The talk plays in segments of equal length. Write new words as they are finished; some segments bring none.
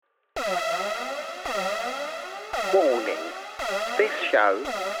Warning. This show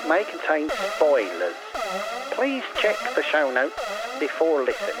may contain spoilers. Please check the show notes before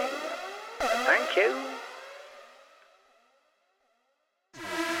listening. Thank you.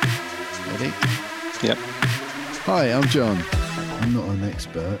 Ready? Yep. Hi, I'm John. I'm not an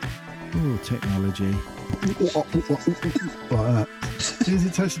expert. Oh, technology. Like that. As soon as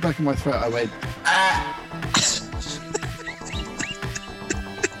it touched the back of my throat, I went, ah!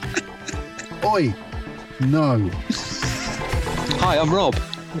 Oi! No. Hi, I'm Rob.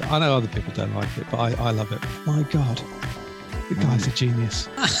 I know other people don't like it, but I love it. My God. The guy's a genius.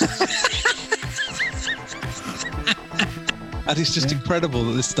 And it's just incredible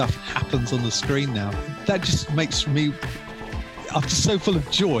that this stuff happens on the screen now. That just makes me... I'm just so full of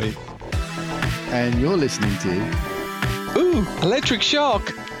joy. And you're listening to... Ooh, Electric Shock.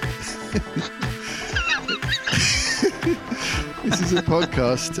 This is a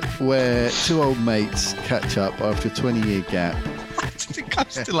podcast where two old mates catch up after a 20-year gap. I think I'm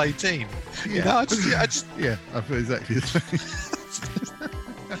still 18. Yeah. You know, I just Yeah, I feel exactly the same.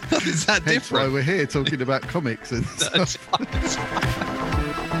 it's that Hence why different. we're here talking about comics and stuff.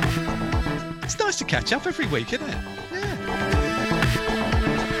 It's nice to catch up every week, isn't it? Yeah.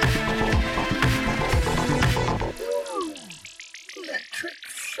 Electric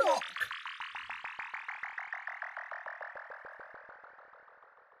shock.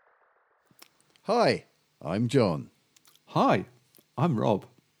 Hi, I'm John, Hi, I'm Rob.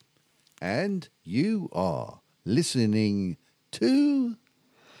 and you are listening to...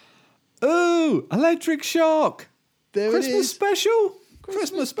 Ooh, Electric Shock. There it Christmas is. special?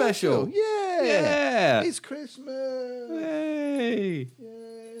 Christmas special. Yeah. Yeah. It's Christmas. Hey.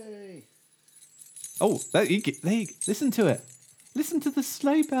 Yay. Oh, listen to it. Listen to the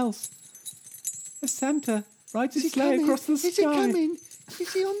sleigh bells. There's Santa rides his sleigh across the sky. Is he coming?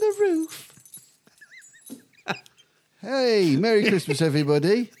 Is he on the roof? Hey, Merry Christmas,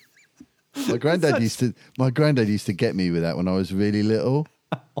 everybody. My granddad used to get me with that when I was really little.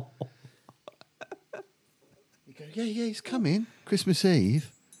 He'd go, yeah, he's coming. Christmas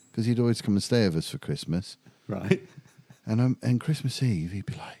Eve, because he'd always come and stay with us for Christmas. Right. And Christmas Eve, he'd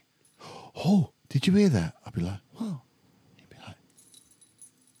be like, oh, did you hear that? I'd be like, what? He'd be like,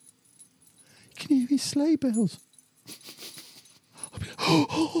 you can hear his sleigh bells. I'd be like,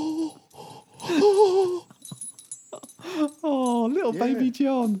 oh. Oh, little Yeah. baby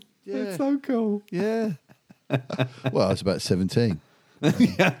John. Yeah. That's so cool. Yeah. Well, I was about 17.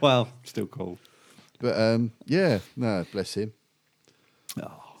 Yeah, well, still cool. But, yeah, no, bless him.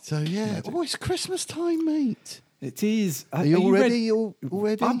 Oh, So, yeah. Oh, it's Christmas time, mate. it is. Are you all ready? You all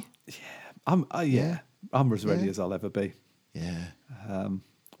ready? I'm Yeah. I'm as ready Yeah. as I'll ever be. Yeah.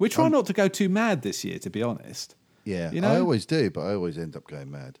 We try not to go too mad this year, to be honest. Yeah. You know? I always do, but I always end up going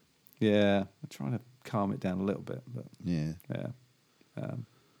mad. Yeah, I'm trying to calm it down a little bit, but Yeah. yeah.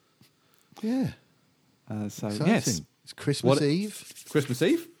 Yeah. So Exciting. yes, It's Christmas What- Eve. Christmas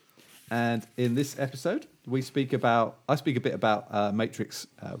Eve, and in this episode, I speak a bit about Matrix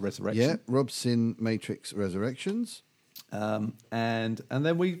Yeah. Resurrection. Rob's seen Matrix Resurrections. And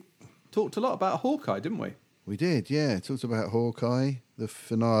then we talked a lot about Hawkeye, didn't we? We did, yeah. Talked about Hawkeye, the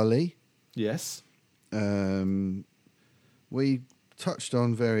finale. Yes. We touched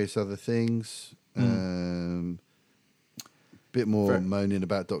on various other things. Bit more moaning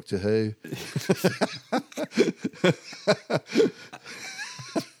about Doctor Who.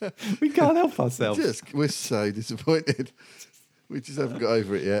 We can't help ourselves. We're so disappointed. We just haven't got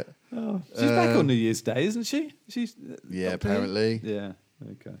over it yet. She's back on New Year's Day, isn't she? She's Yeah, Doctor Who? apparently. Yeah.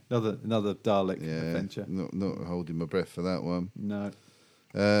 Okay. Another Dalek Yeah, adventure. not holding my breath for that one. No.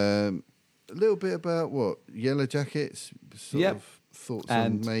 A little bit about what Yellow Jackets. Sort Yep. of thoughts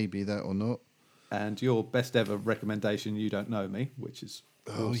And- on maybe that or not. And your best ever recommendation, You Don't Know Me, which is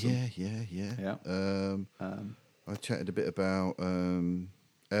Oh awesome. yeah. Yeah. I chatted a bit about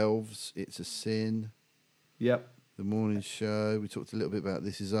Elves. It's a Sin. Yep. The morning show. We talked a little bit about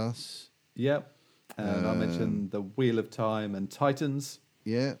This Is Us. Yep. And I mentioned The Wheel of Time and Titans.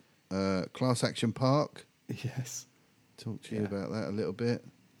 Yeah. Class Action Park. Yes. Talked to you Yeah. about that a little bit.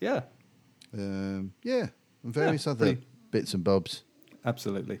 Yeah. Yeah. And various other pretty- bits and bobs.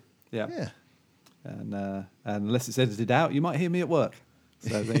 Absolutely. Yeah. Yeah. And unless it's edited out, you might hear me at work.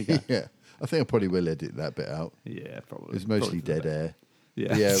 So there you go. Yeah. I think I probably will edit that bit out. Yeah, probably. It's mostly Probably for dead the air. best.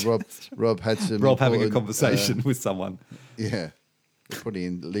 Yeah. Yeah, Rob had some Rob having a important, conversation with someone. Yeah. Probably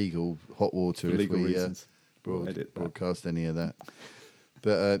in legal hot water For if legal we reasons. We'll edit that. broadcast any of that.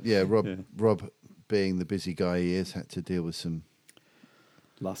 But Rob being the busy guy he is, had to deal with some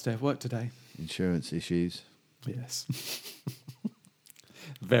Last day of work today. insurance issues. Yes.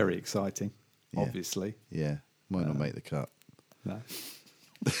 Very exciting, Yeah. obviously. Yeah. Might not make the cut. No.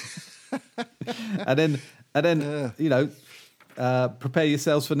 and then prepare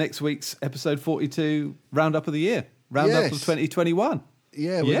yourselves for next week's episode 42 roundup of the year, roundup of 2021.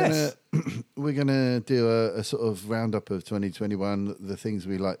 Yeah, we're gonna do a sort of roundup of 2021, the things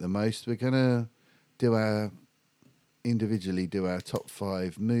we like the most. We're gonna individually do our top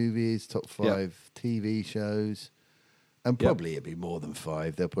 5 movies, top 5 TV shows, and probably it'll be more than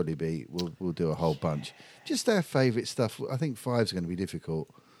 5. There'll probably be we'll do a whole bunch. Just our favourite stuff. I think 5's going to be difficult,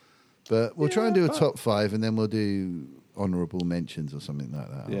 but we'll try and do a top 5, and then we'll do honourable mentions or something like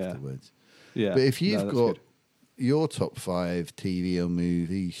that afterwards. Yeah, but if you've got your top 5 TV or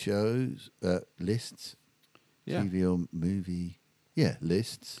movie shows lists, TV or movie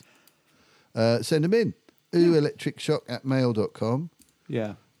lists, send them in. ooelectricshock@mail.com.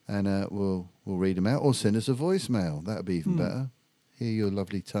 Yeah. And we'll read them out, or send us a voicemail. That would be even better. Hear your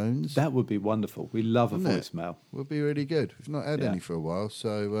lovely tones. That would be wonderful. We love a voicemail. Would be really good. We've not had any for a while,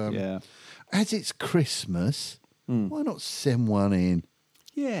 so as it's Christmas, why not send one in?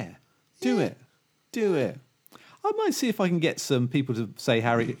 Yeah, do it. I might see if I can get some people to say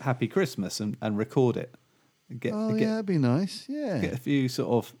Happy Christmas and record it. That'd be nice. Yeah, get a few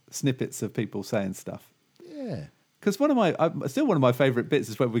sort of snippets of people saying stuff. Yeah. Because one of my favourite bits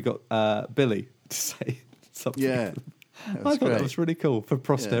is when we got Billy to say something. Yeah, I thought that was really cool for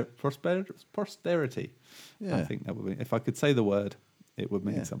posterity. Yeah. I think that would be, if I could say the word, it would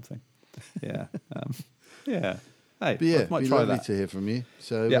mean something. Yeah, yeah. Hey, but might be try lovely that. to hear from you.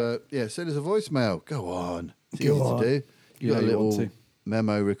 So send us a voicemail. Go on, it's Go easy on. to do. You got a you want little to.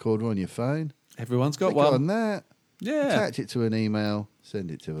 memo recorder on your phone. Everyone's got Click one. on that. Yeah. Attach it to an email.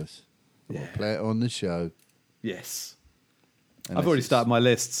 Send it to us. We'll play it on the show. Yes. And I've already started my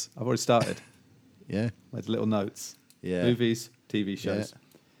lists. I've already started. Yeah. With little notes. Yeah. Movies, TV shows.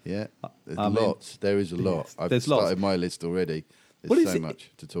 Yeah. There's lots. There is a lot. I've there's started lots. my list already. There's so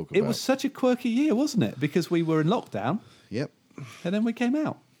much to talk about. It was such a quirky year, wasn't it? Because we were in lockdown. Yep. And then we came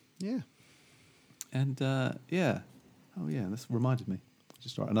out. Yeah. And this reminded me.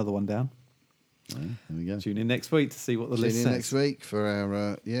 Just write another one down. There we go. Tune in next week to see what the list says. Tune in next week for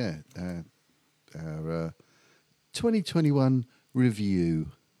our 2021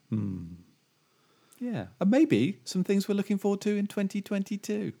 review. Yeah. And maybe some things we're looking forward to in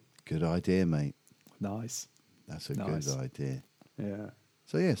 2022. Good idea, mate. Nice. That's a good idea. Yeah.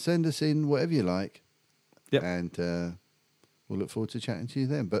 So, send us in whatever you like. Yep. And we'll look forward to chatting to you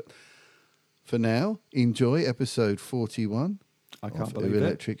then. But for now, enjoy episode 41 I can't of believe it.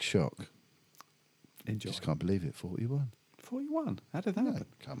 Electric Shock. Enjoy. Just can't believe it, 41. 41? How did that happen?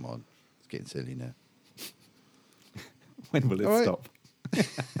 Come on. It's getting silly now. When will it All right. stop?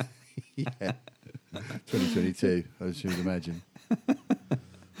 Yeah. 2022, I should imagine.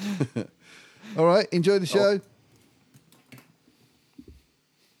 All right, enjoy the show.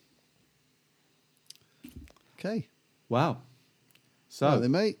 Okay. Wow. So, Right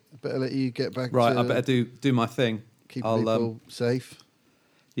then, mate. I better let you get back right, to I better do my thing. keep people safe.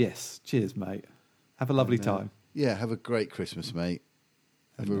 Yes. Cheers, mate. Have a lovely time. Yeah, have a great Christmas, mate.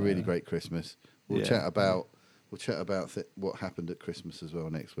 Have a really great Christmas. We'll chat about what happened at Christmas as well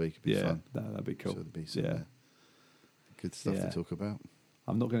next week. It'd be fun. That'd be cool. So there'll be some good stuff to talk about.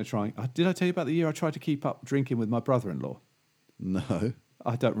 I'm not going to try. Did I tell you about the year I tried to keep up drinking with my brother-in-law? No.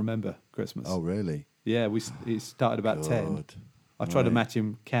 I don't remember Christmas. Oh, really? Yeah, he started about 10. I tried to match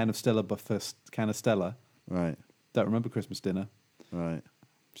him can of Stella by first can of Stella. Right. Don't remember Christmas dinner. Right.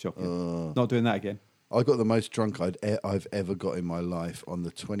 Shocking. Not doing that again. I got the most drunk I've ever got in my life on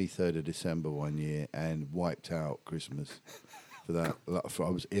the 23rd of December one year and wiped out Christmas for that. I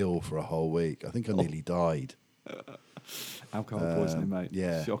was ill for a whole week. I think I nearly died. Alcohol poisoning, mate.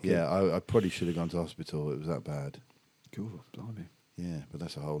 Yeah. Shocking. Yeah, I probably should have gone to hospital. It was that bad. Cool, blimey. Yeah, but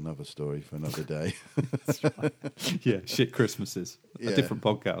that's a whole nother story for another day. Yeah, shit Christmases. Yeah. A different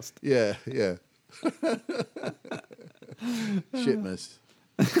podcast. Yeah. Shitmas.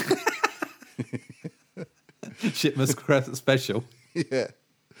 Shitmas special. Yeah.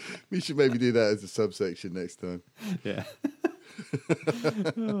 We should maybe do that as a subsection next time. Yeah.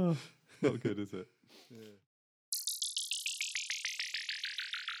 Oh, not good, is it?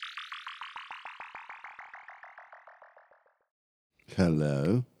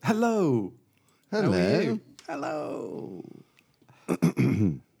 Hello. Hello. Hello. How are you? Hello.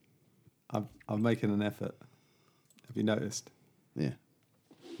 I'm making an effort. Have you noticed? Yeah.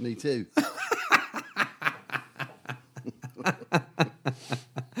 Me too.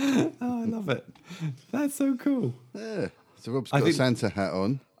 Oh, I love it. That's so cool. Yeah. So Rob's got a Santa hat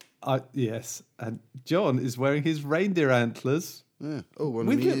on. Yes, and John is wearing his reindeer antlers Yeah. Oh, one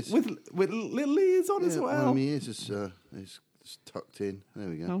with of my ears. with little ears on as One well. of my ears is tucked in. There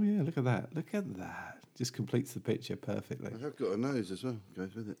we go. Oh yeah, look at that! Look at that! Just completes the picture perfectly. I have got a nose as well.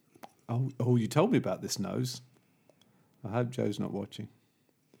 Goes with it. Oh, you told me about this nose. I hope Joe's not watching.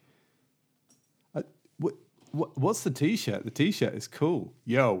 What's the T-shirt? The T-shirt is cool.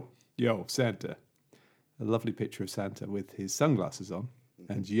 Yo, Santa. A lovely picture of Santa with his sunglasses on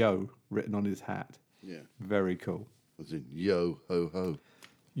and yo written on his hat. Yeah. Very cool. As in, yo ho ho.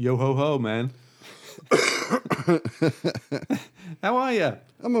 Yo ho ho, man. How are you?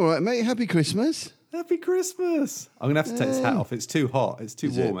 I'm all right, mate. Happy Christmas. Happy Christmas. I'm going to have to take this hat off. It's too hot. It's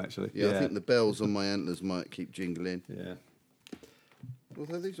too warm, actually. Yeah, I think the bells on my antlers might keep jingling. Yeah.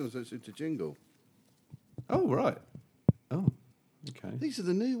 Although these ones don't seem to jingle. Oh, right. Oh, okay. These are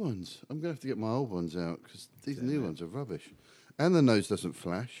the new ones. I'm going to have to get my old ones out because these new ones are rubbish. And the nose doesn't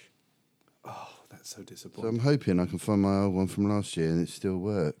flash. Oh, that's so So disappointing. I'm hoping I can find my old one from last year and it still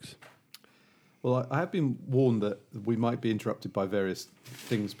works. Well, I have been warned that we might be interrupted by various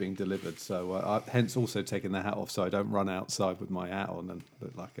things being delivered, so I've hence also taken the hat off so I don't run outside with my hat on and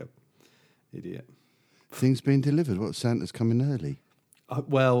look like a idiot. Things being delivered. What, Santa's coming early?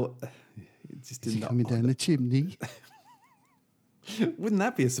 Well, it just Is he didn't. coming down the chimney? Wouldn't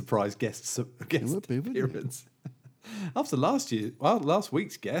that be a surprise guest would be, wouldn't it? appearance? After last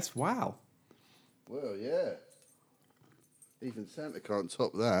week's guest, wow. Well, yeah. Even Santa can't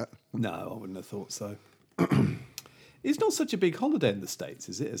top that. No, I wouldn't have thought so. It's not such a big holiday in the States,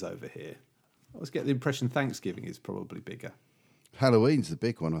 is it, as over here? I always get the impression Thanksgiving is probably bigger. Halloween's the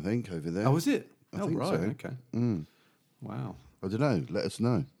big one, I think, over there. Oh, is it? I Oh, think right, so. okay. Mm. Wow. I don't know. Let us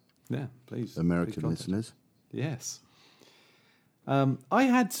know, Yeah, please. American please contact. listeners. Yes. I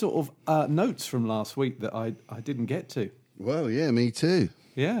had sort of notes from last week that I didn't get to. Well, yeah, me too.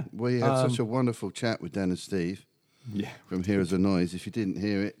 Yeah. We had such a wonderful chat with Dan and Steve Yeah. from Here Is a Noise. If you didn't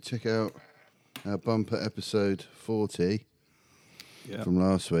hear it, check out our bumper episode 40 Yeah. from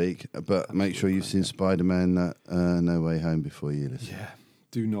last week. But make sure you've seen Spider-Man No Way Home before you listen. Yeah.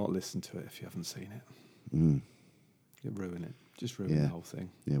 Do not listen to it if you haven't seen it. Mm. You'll ruin it. Just ruin Yeah. the whole thing.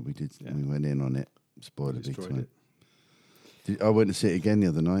 Yeah, we did. Yeah. We went in on it. Spoiler big Destroyed time. it. I went to see it again the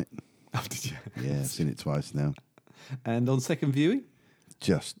other night. Oh, did you? Yeah, I've seen it twice now. And on second viewing?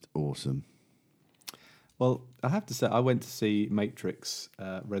 Just awesome. Well, I have to say, I went to see Matrix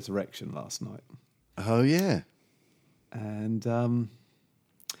Resurrection last night. Oh, yeah. And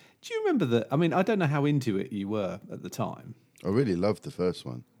do you remember that? I mean, I don't know how into it you were at the time. I really loved the first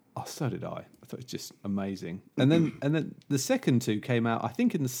one. Oh, so did I. I thought it was just amazing. And then the second two came out, I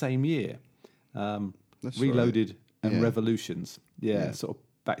think, in the same year. That's Reloaded right. and Yeah. Revolutions. Yeah, Yeah. sort of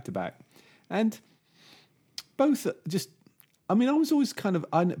back to back. And both just, I mean, I was always kind of,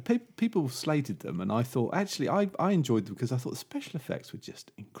 people slated them, and I thought, actually, I enjoyed them because I thought the special effects were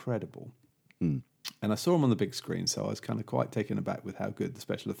just incredible. Mm. And I saw them on the big screen, so I was kind of quite taken aback with how good the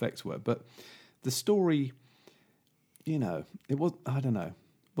special effects were. But the story, you know, it was, I don't know.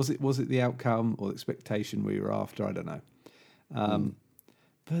 Was it the outcome or the expectation we were after? I don't know.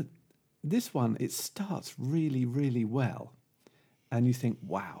 But this one, it starts really, really well. And you think,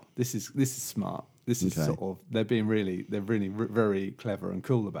 wow, this is smart. This is Okay. sort of, they're really very clever and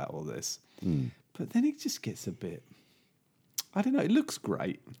cool about all this. But then it just gets a bit, I don't know, it looks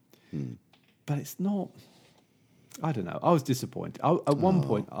great, but it's not, I don't know. I was disappointed. At one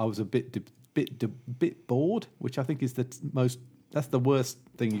point, I was a bit bored, which I think is that's the worst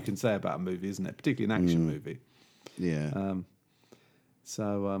thing you can say about a movie, isn't it? Particularly an action movie. Yeah.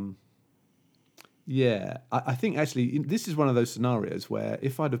 Yeah, I think actually this is one of those scenarios where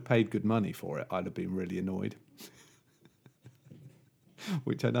if I'd have paid good money for it, I'd have been really annoyed.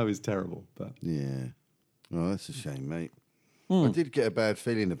 Which I know is terrible, but Yeah. Oh, that's a shame, mate. I did get a bad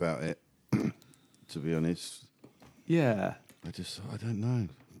feeling about it, to be honest. yeah, I don't know.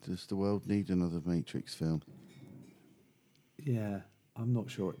 Does the world need another Matrix film? yeah, I'm not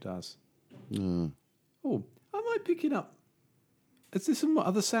sure it does. No. Oh, am I picking up? Is there some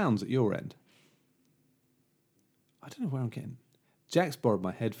other sounds at your end? I don't know where I'm getting. Jack's borrowed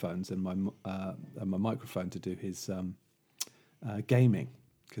my headphones and my microphone to do his gaming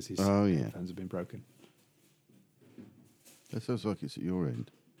because his headphones have been broken. That sounds like it's at your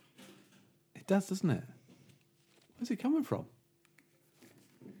end. It does, doesn't it? Where's it coming from?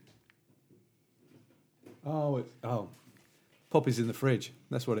 Oh, Poppy's in the fridge.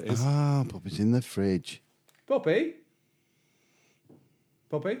 That's what it is. Ah, Poppy's in the fridge. Poppy?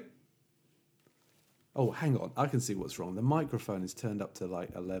 Poppy? Oh, hang on. I can see what's wrong. The microphone is turned up to like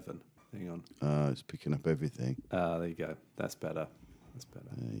 11. Hang on. Ah, it's picking up everything. There you go. That's better. That's better.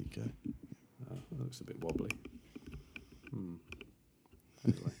 There you go. Oh, that looks a bit wobbly.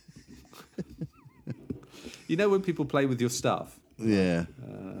 You know when people play with your stuff? Yeah.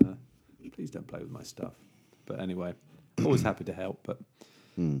 Please don't play with my stuff. But anyway, always happy to help, but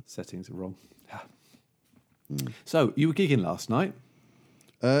settings are wrong. So, you were gigging last night?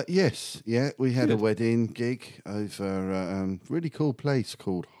 Yes, yeah, we had a Good. wedding gig over a really cool place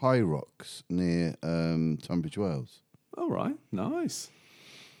called High Rocks near Tunbridge Wells. All right, nice.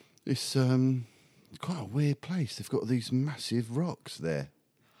 It's quite a weird place. They've got these massive rocks there.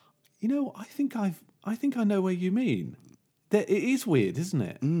 You know, I think I know where you mean. It is weird, isn't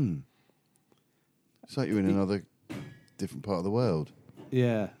it? It's like you're in another different part of the world.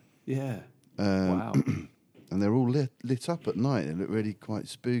 Yeah. Wow. And they're all lit up at night. They look really quite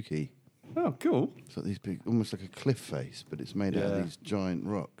spooky. Oh, cool. It's like these big, almost like a cliff face, but it's made out Yeah. of these giant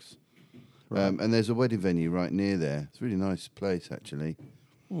rocks. Right. And there's a wedding venue right near there. It's a really nice place, actually.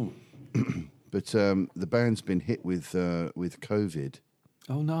 But the band's been hit with COVID,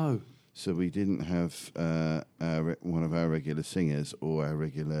 Oh no. so we didn't have one of our regular singers or our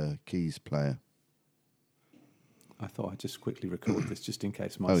regular keys player. I thought I'd just quickly record this just in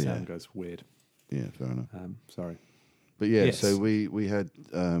case my Oh, sound yeah. goes weird. Yeah, fair enough. Sorry. But yeah, Yes. so we had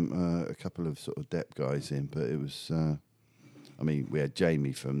a couple of sort of dep guys in, but it was, we had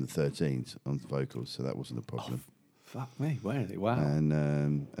Jamie from the 13s on vocals, so that wasn't a problem. Fuck me. Really? Wow.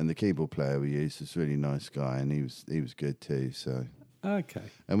 And the keyboard player we used was a really nice guy, and he was good too. So, Okay.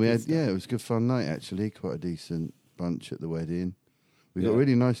 and we Good had stuff. it was a good fun night actually. Quite a decent bunch at the wedding. We got Yeah.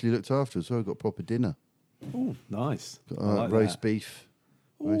 really nicely looked after as well. We got proper dinner. Oh, nice. Got I like roast that. beef,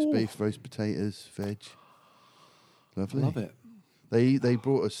 Ooh. roast potatoes, veg. Lovely. Love it. They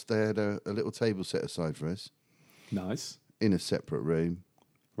brought us. They had a little table set aside for us Nice. in a separate room,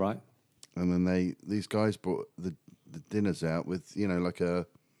 Right. and then these guys brought the dinners out with like a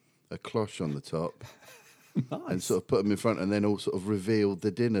cloche on the top, Nice. and sort of put them in front, and then all sort of revealed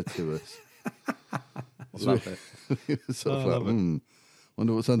the dinner to us. Love it. It was sort of I love it.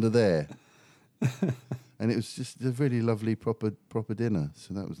 wonder what's under there. And it was just a really lovely proper dinner,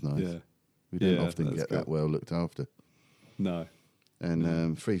 so that was nice. Yeah. We don't Yeah, often that's get good. that well looked after. No.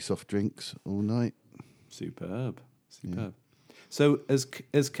 And free soft drinks all night. Superb. So has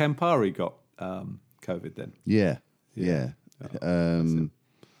Campari got COVID then? Yeah. Yeah.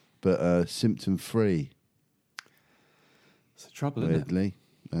 But symptom free, It's the trouble, isn't it? weirdly.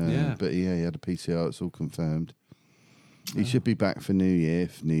 Yeah. But yeah, he had a PCR. It's all confirmed. He should be back for New Year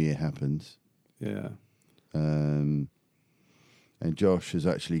if New Year happens. Yeah. And Josh has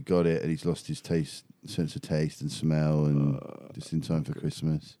actually got it, and he's lost his sense of taste and smell, and just in time for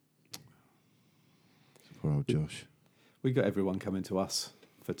Christmas. Poor old Josh. We got everyone coming to us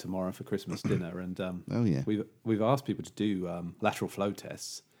for tomorrow for Christmas dinner, and Oh yeah. we've asked people to do lateral flow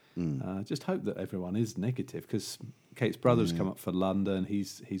tests. Just hope that everyone is negative, because Kate's brother's come up for London.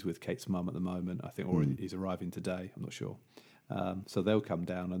 He's with Kate's mum at the moment, I think, or he's arriving today. I'm not sure. So they'll come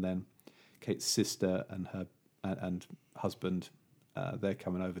down, and then Kate's sister and her and husband, they're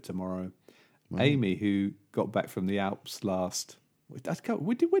coming over tomorrow. Amy, who got back from the Alps last.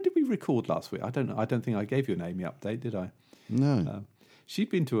 When did we record last week? I don't know. I don't think I gave you an Amy update, did I? No. She'd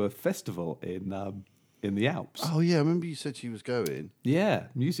been to a festival in the Alps. Oh yeah, I remember you said she was going. Yeah,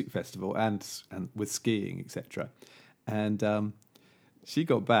 music festival and with skiing, etc. And she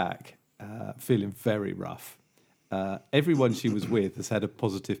got back feeling very rough. Everyone she was with has had a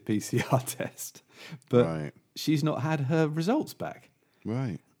positive PCR test, but Right. she's not had her results back.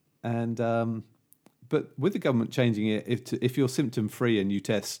 Right. And but with the government changing it, if you're symptom free and you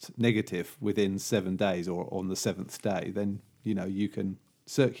test negative within 7 days or on the 7th day, then you can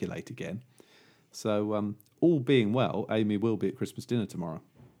circulate again. So all being well, Amy will be at Christmas dinner tomorrow.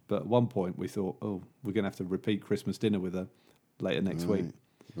 But at one point we thought, we're going to have to repeat Christmas dinner with her later next week.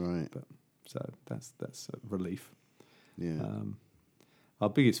 Right. But so that's a relief. Yeah. Our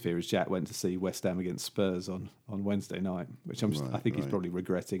biggest fear is Jack went to see West Ham against Spurs on Wednesday night, which I think he's probably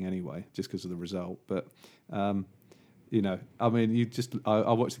regretting anyway, just because of the result. But I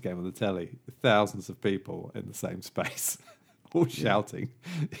watched the game on the telly, thousands of people in the same space, all shouting.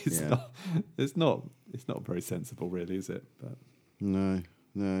 It's not very sensible, really, is it? But No.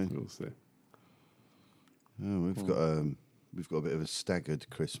 we'll see. Oh, we've got a bit of a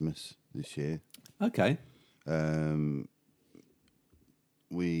staggered Christmas this year. Okay.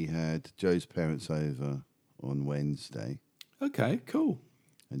 We had Joe's parents over on Wednesday Okay. Cool.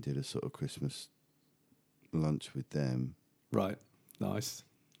 and did a sort of Christmas lunch with them. Right. Nice.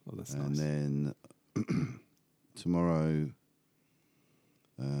 Well, that's And nice. then tomorrow,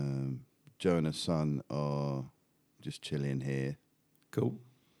 Joe and her son are just chilling here. Cool.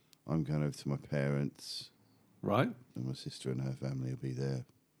 I'm going over to my parents, Right. and my sister and her family will be there,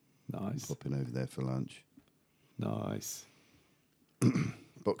 Nice. popping over there for lunch. Nice.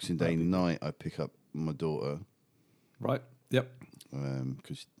 Boxing Day night, I pick up my daughter Right. Yep.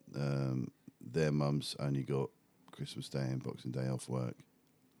 because their mum's only got Christmas Day and Boxing Day off work.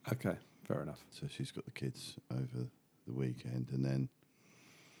 Okay. Fair enough. So she's got the kids over the weekend. And then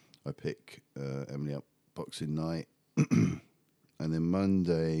I pick Emily up Boxing night. And then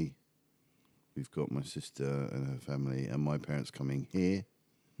Monday, we've got my sister and her family and my parents coming here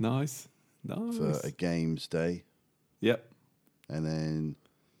Nice. Nice. for a games day. Yep. And then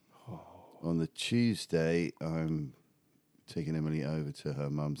on the Tuesday, I'm taking Emily over to her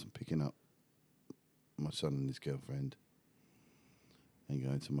mum's and picking up my son and his girlfriend and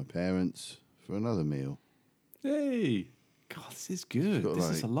going to my parents for another meal. Hey. God, this is good. Got This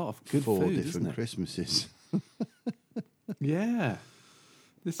like is a lot of good 4 food, different isn't it? Christmases. Yeah.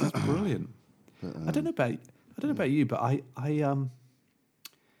 This is brilliant. But, I don't know about you, but I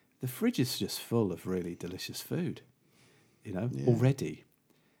the fridge is just full of really delicious food, Yeah. already.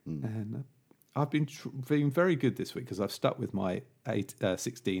 And I've been being very good this week because I've stuck with my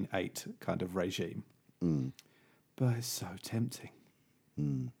 16-8 kind of regime. But it's so tempting.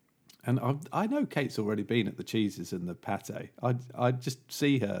 And I know Kate's already been at the cheeses and the pate. I just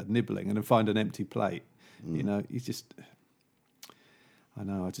see her nibbling and then find an empty plate. You just... I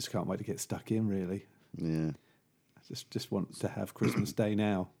know, I just can't wait to get stuck in, really. Yeah. I just want to have Christmas Day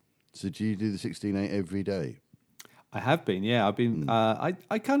now. So do you do the 16/8 every day? I have been, yeah. I've been.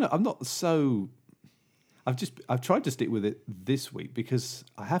 I'm not so. I've tried to stick with it this week because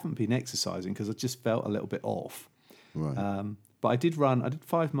I haven't been exercising because I just felt a little bit off. Right. But I did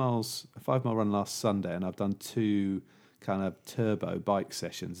 5 miles, a 5 mile run last Sunday, and I've done 2 kind of turbo bike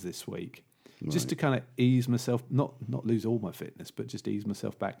sessions this week, just to kind of ease myself, not lose all my fitness, but just ease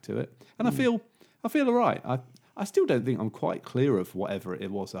myself back to it. And I feel all right. I still don't think I'm quite clear of whatever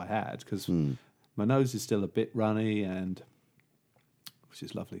it was I had because my nose is still a bit runny, which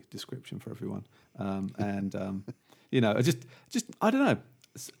is lovely description for everyone. I just I don't know.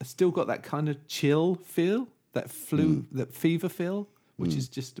 I still got that kind of chill feel, that that fever feel, which is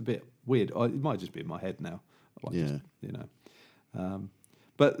just a bit weird. Or it might just be in my head now.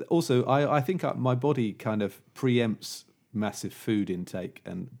 But also, I think my body kind of preempts massive food intake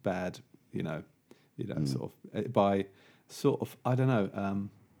and bad, sort of by sort of, I don't know.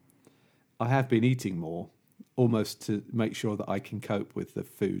 I have been eating more, almost to make sure that I can cope with the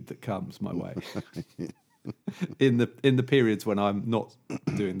food that comes my way. in the periods when I'm not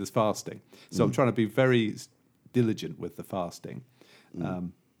doing this fasting, so I'm trying to be very diligent with the fasting,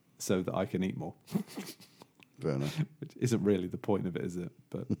 so that I can eat more. Fair enough. Which isn't really the point of it, is it?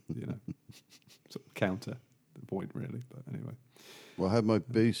 But, sort of counter the point, really. But anyway. Well, I had my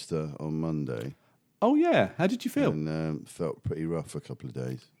booster on Monday. Oh, yeah. How did you feel? And felt pretty rough for a couple of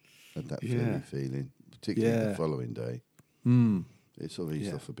days. Had that feeling, particularly the following day. It sort of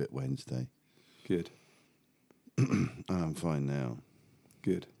eased off a bit Wednesday. Good. I'm fine now.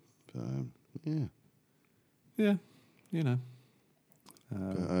 Good. But, yeah. Yeah,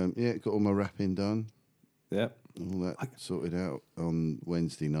 got all my wrapping done. Yep. All that sorted out on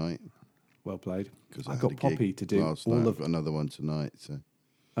Wednesday night. Well played. Because I got Poppy to do last all night. of... I've got another one tonight. So.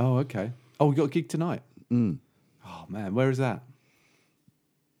 Oh, okay. Oh, we got a gig tonight? Oh, man. Where is that?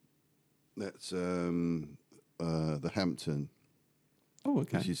 That's the Hampton. Oh,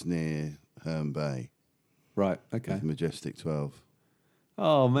 okay. Which is near Herne Bay. Right, okay. With Majestic 12.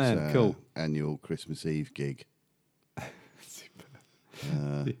 Oh, man, cool. Annual Christmas Eve gig.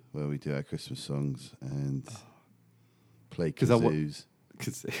 Where we do our Christmas songs and play kazoos.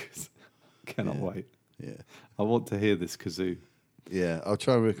 Kazoos. Cannot wait. Yeah. I want to hear this kazoo. Yeah, I'll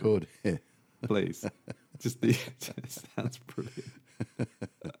try and record it. Please. It sounds brilliant.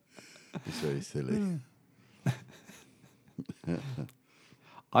 It's very silly.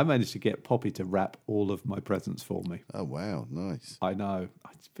 I managed to get Poppy to wrap all of my presents for me. Oh, wow. Nice. I know. I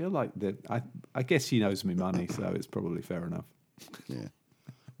feel like that. I guess she knows me money, so it's probably fair enough. Yeah.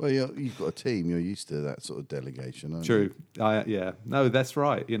 Well, you've got a team. You're used to that sort of delegation, aren't True. you? Yeah. No, that's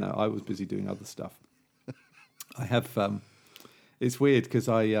right. I was busy doing other stuff. I have... it's weird because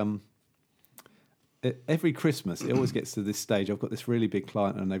every Christmas, it always gets to this stage. I've got this really big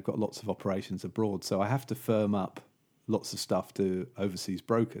client and they've got lots of operations abroad, so I have to firm up lots of stuff to overseas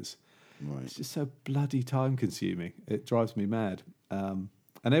brokers. Right. It's just so bloody time consuming. It drives me mad.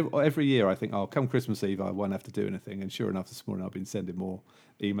 And every year I think, come Christmas Eve, I won't have to do anything. And sure enough, this morning I've been sending more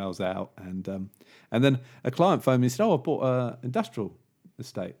emails out. And then a client phoned me and said, I bought an industrial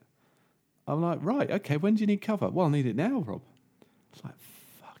estate. I'm like, right, okay, when do you need cover? Well, I need it now, Rob. It's like,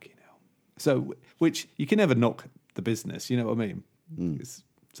 fucking hell. So, which you can never knock the business, you know what I mean? It's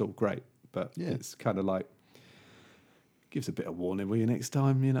all great, but it's kind of like, give us a bit of warning, will you, next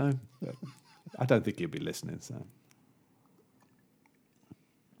time, you know? I don't think he'll be listening, so.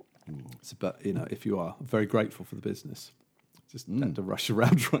 But, you know, if you are, I'm very grateful for the business. Just had to rush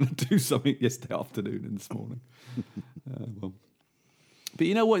around trying to do something yesterday afternoon and this morning. Well. But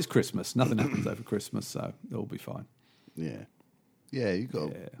you know what? It's Christmas. Nothing happens over Christmas, so it'll be fine. Yeah. Yeah, you've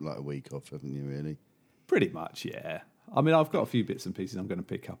got like a week off, haven't you, really? Pretty much, yeah. I mean, I've got a few bits and pieces I'm going to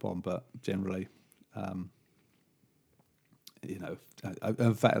pick up on, but generally, you know,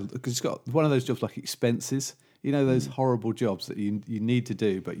 in fact, because it's got one of those jobs like expenses, you know, those horrible jobs that you need to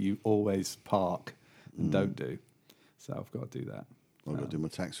do, but you always park and don't do. So I've got to do that. I've got to do my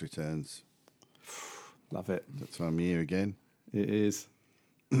tax returns. Love it. That time of year again. It is.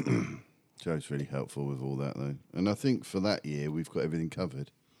 Joe's really helpful with all that, though. And I think for that year, we've got everything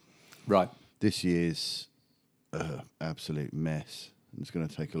covered. Right. This year's absolute mess. It's going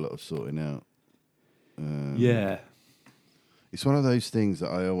to take a lot of sorting out. Yeah. It's one of those things that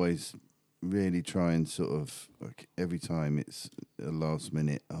I always really try and sort of, like, every time it's a last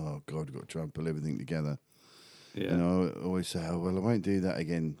minute, oh, God, we've got to try and pull everything together. Yeah. And I always say, oh, well, I won't do that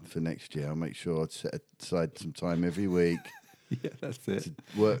again for next year. I'll make sure I set aside some time every week. Yeah, that's it. To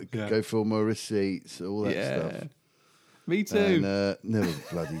work, go for all my receipts, all that stuff. Me too. And never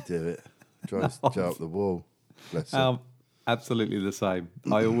bloody do it. Drives Joe up the wall. Bless her. Absolutely the same.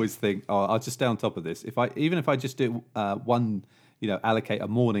 I always think, oh, I'll just stay on top of this. Even if I just do one, you know, allocate a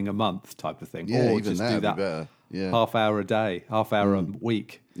morning a month type of thing, Yeah, or even just do that better. Yeah. half hour a day, half hour a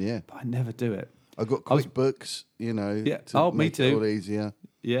week. Yeah. But I never do it. I've got QuickBooks, you know, to make me too. it all easier.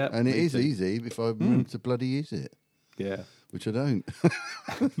 Yeah. And it is easy if I remember to bloody use it. Yeah. Which I don't.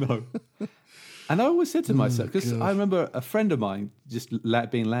 No. And I always said to myself, because I remember a friend of mine just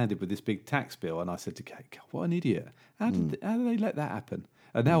being landed with this big tax bill, and I said to Kate, God, what an idiot. How did they let that happen?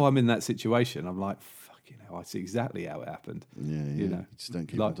 And now I'm in that situation. I'm like, fuck, you know, I see exactly how it happened. Yeah, yeah. You know, You just don't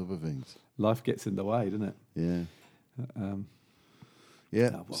keep on top of things. Life gets in the way, doesn't it?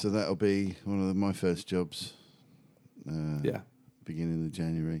 Yeah. So that'll be one of my first jobs. Beginning of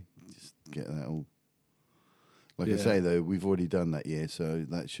January. Just get that all. Like I say, though, we've already done that year, so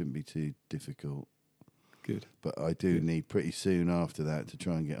that shouldn't be too difficult. Good. But I do need pretty soon after that to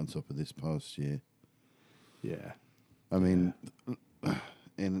try and get on top of this past year. Yeah. I mean,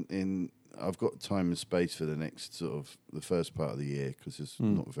 I've got time and space for the next sort of the first part of the year because there's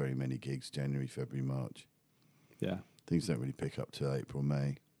not very many gigs, January, February, March. Yeah. Things don't really pick up till April,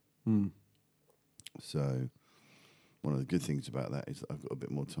 May. So one of the good things about that is that I've got a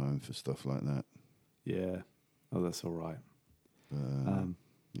bit more time for stuff like that. Yeah. Oh, that's all right.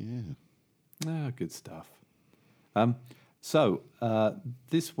 Yeah. Good stuff. So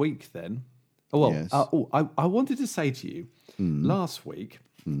this week then, I wanted to say to you, last week,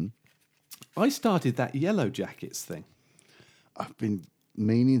 I started that Yellow Jackets thing. I've been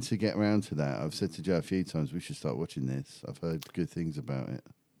meaning to get around to that. I've said to Joe a few times we should start watching this. I've heard good things about it.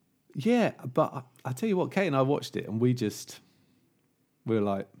 Yeah, but I tell you what, Kate and I watched it, and we were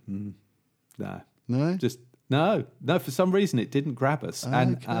like, no. Just no. For some reason, it didn't grab us. Okay.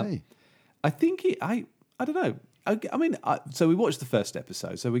 And I think I don't know. I mean, so we watched the first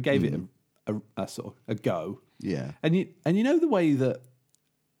episode, so we gave it a sort of a go. Yeah. And you know the way that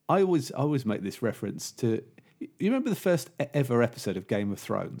I always make this reference to. You remember the first ever episode of Game of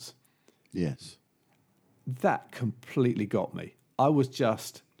Thrones? Yes. That completely got me. I was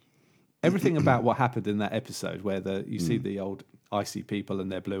just everything about what happened in that episode, where you see the old icy people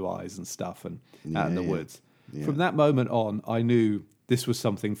and their blue eyes and stuff, and out in the woods. Yeah. From that moment on, I knew this was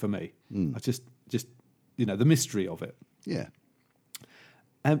something for me. I just the mystery of it. Yeah.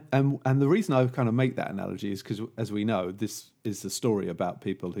 And the reason I kind of make that analogy is because, as we know, this is the story about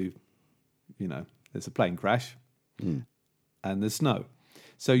people who, there's a plane crash and there's snow.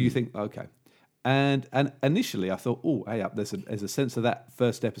 So you think, okay. And initially I thought, oh, hey, there's a sense of that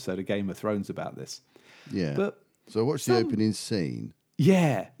first episode of Game of Thrones about this. Yeah. But so I watched the opening scene.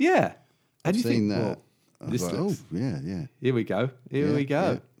 Yeah, yeah. I've seen that. Well, this like, looks, yeah. Here we go. Here we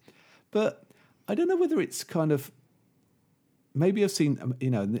go. Yeah. But I don't know whether it's kind of, maybe I've seen,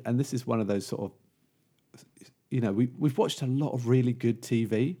 and this is one of those sort of, we've watched a lot of really good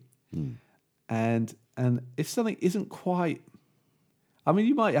TV, and if something isn't quite, I mean,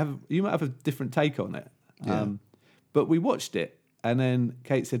 you might have a different take on it, but we watched it, and then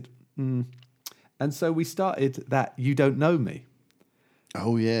Kate said, and so we started that You Don't Know Me.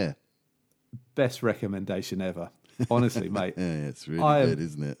 Oh yeah, best recommendation ever. Honestly, mate. Yeah, it's really good,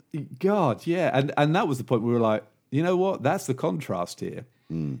 isn't it? God, yeah, and that was the point we were like, you know what? That's the contrast here.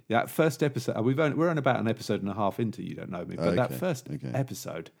 That first episode, we're on about an episode and a half into You Don't Know Me, but that first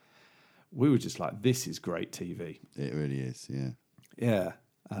episode we were just like, this is great TV. It really is. Yeah. Yeah.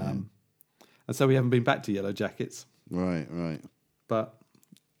 And so we haven't been back to Yellow Jackets. Right. But,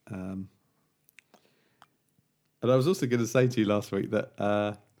 and I was also going to say to you last week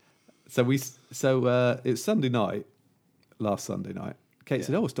that, it's Sunday night, last Sunday night. Kate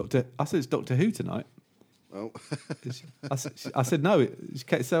said, I said, it's Doctor Who tonight. Oh. I said, no.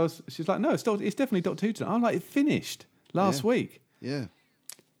 She's like, no, it's definitely Doctor Who tonight. I'm like, it finished last week. Yeah.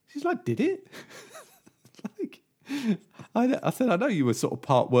 She's like, did it? I said, I know you were sort of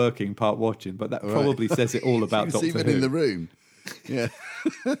part working, part watching, but that probably says it all about Doctor Who. Even in the room. Yeah.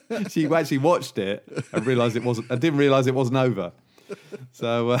 She actually watched it and realised it wasn't. I didn't realise it wasn't over.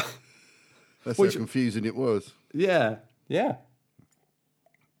 So that's how confusing it was. Yeah. Yeah,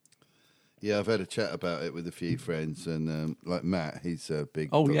 I've had a chat about it with a few friends, and like Matt, he's a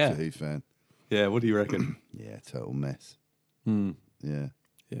big Doctor Who fan. Yeah, what do you reckon? Yeah, total mess. Yeah.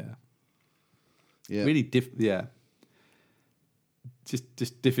 Really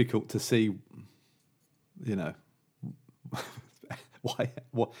just difficult to see, you know, why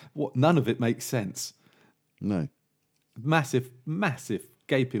what none of it makes sense. No. Massive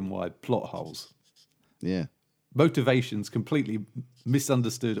gaping wide plot holes. Yeah. Motivations completely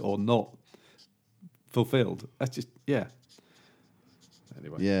misunderstood or not fulfilled. That's just Anyway.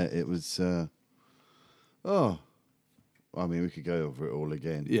 Yeah, it was I mean, we could go over it all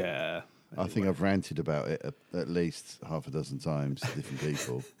again. Yeah. Anyway. I think I've ranted about it at least half a dozen times to different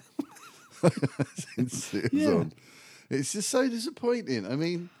people since it was on. It's just so disappointing. I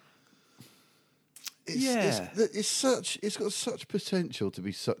mean, it's got such potential to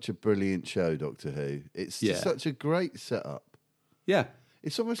be such a brilliant show, Doctor Who. It's just such a great setup. Yeah.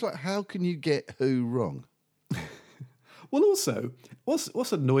 It's almost like, how can you get Who wrong? Well, also,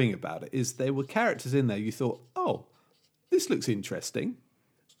 what's annoying about it is there were characters in there you thought, oh, this looks interesting.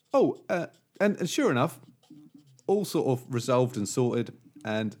 Oh, and sure enough, all sort of resolved and sorted,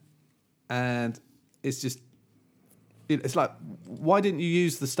 and it's just, it's like, why didn't you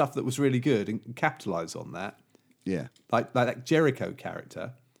use the stuff that was really good and capitalise on that? Yeah. Like that Jericho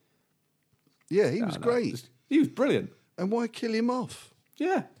character. Yeah, he was great. He was brilliant. And why kill him off?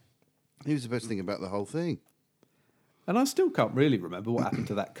 Yeah. He was the best thing about the whole thing. And I still can't really remember what happened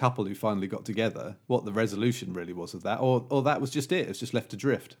to that couple who finally got together, what the resolution really was of that, or that was just it. It's just left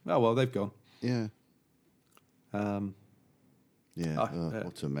adrift. Oh, well, they've gone. Yeah. What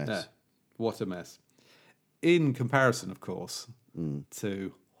a mess. Yeah, what a mess. In comparison, of course,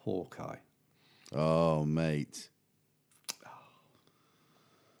 to Hawkeye. Oh, mate.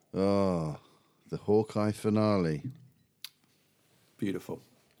 Oh, the Hawkeye finale. Beautiful.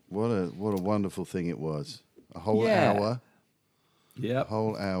 What a wonderful thing it was. A whole hour. Yeah. A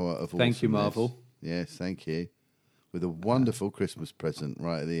whole hour of Thank you, awesomeness. Marvel. Yes, thank you. With a wonderful Christmas present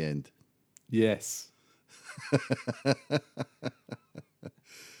right at the end. Yes.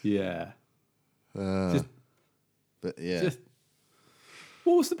 Yeah. But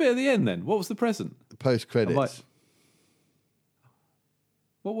what was the bit at the end then? What was the present? The post-credits.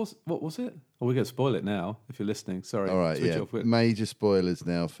 What was it? Oh, we're going to spoil it now if you're listening. Sorry. All right, Switch off. Major spoilers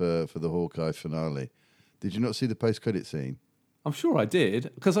now for the Hawkeye finale. Did you not see the post-credit scene? I'm sure I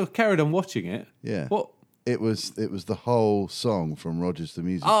did because I carried on watching it. Yeah. What? It was the whole song from Rogers the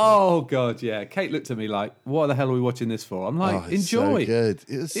Musical. Oh God, yeah. Kate looked at me like, "What the hell are we watching this for?" I'm like, "Enjoy." So good.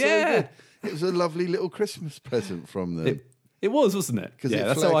 It was so good. It was a lovely little Christmas present from them. It was, wasn't it? Because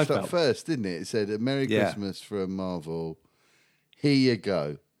that's how I felt. First, didn't it? It said, "A Merry Christmas from Marvel. Here you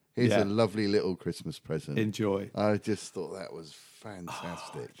go. Here's a lovely little Christmas present. Enjoy." I just thought that was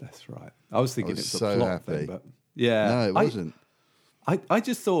fantastic. Oh, that's right. I was thinking it's so a plot happy. thing, but No, it wasn't. I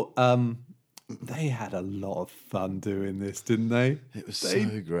just thought they had a lot of fun doing this, didn't they? It was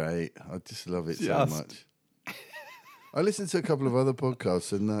so great. I just love it so much. I listened to a couple of other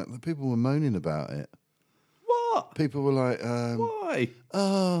podcasts and the people were moaning about it. What? People were like, why?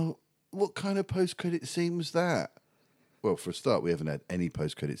 Oh, what kind of post-credit scene was that? Well, for a start, we haven't had any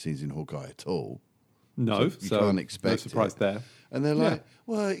post-credit scenes in Hawkeye at all. No, so you can't expect no surprise there. And they're like,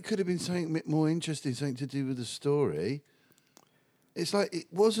 well, it could have been something a bit more interesting, something to do with the story. It's like, it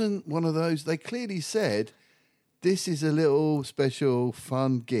wasn't one of those. They clearly said, this is a little special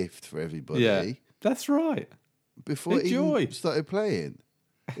fun gift for everybody. Yeah, that's right. Before it even started playing.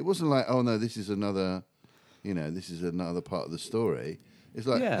 It wasn't like, oh no, this is another part of the story. It's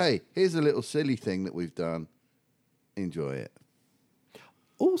like, hey, here's a little silly thing that we've done. Enjoy it.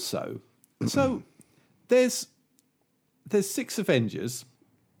 Also, so there's 6 Avengers.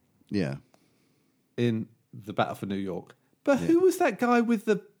 Yeah. In the Battle for New York. But who was that guy with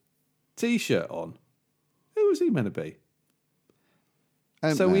the T-shirt on? Who was he meant to be?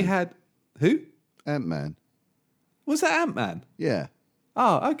 Ant-Man. So we had Who? Ant-Man. Was that Ant-Man? Yeah.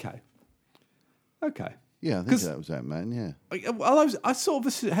 Oh, okay. Okay. Yeah, I think that was Ant-Man, yeah. Well, I sort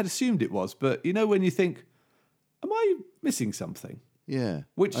of had assumed it was, but you know when you think, am I missing something? Yeah.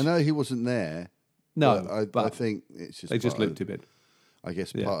 Which I know he wasn't there. No, but I think it's just they just part looped him in. I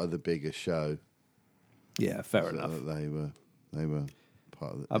guess part of the bigger show. Yeah, fair So enough. that they were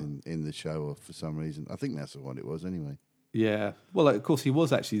part of in the show, or for some reason. I think that's what it was anyway. Yeah. Well, of course, he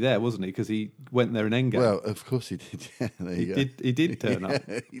was actually there, wasn't he? Because he went there in Endgame. Well, of course he did. Yeah, there you go. He did turn up,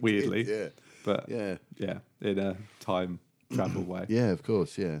 He weirdly. did, yeah. But Yeah. in a time travel way. Yeah, of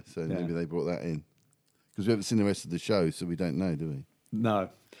course, yeah. So maybe they brought that in. Because we haven't seen the rest of the show, so we don't know, do we? No.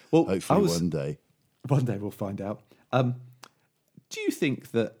 Well, Hopefully one day. One day we'll find out. Do you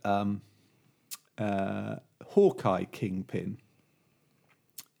think that Hawkeye Kingpin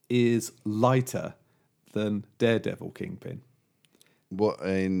is lighter than Daredevil Kingpin? What,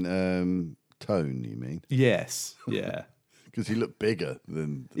 in tone, you mean? Yes. Yeah. Because he looked bigger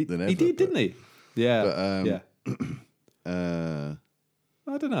than ever. He did, didn't he? Yeah. But, yeah.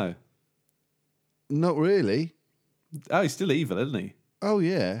 I don't know. Not really. Oh, he's still evil, isn't he? Oh,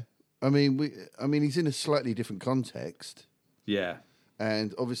 yeah. I mean, he's in a slightly different context. Yeah.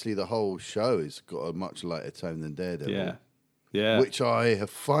 And obviously the whole show has got a much lighter tone than Daredevil. Yeah. Yeah. Which I have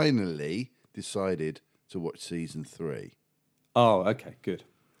finally decided to watch season 3. Oh, okay. Good.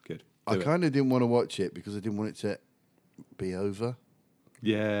 Good. I kind of didn't want to watch it because I didn't want it to be over.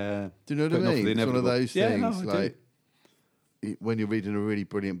 Yeah. Do you know what I mean? It's one of those things no, I do. when you're reading a really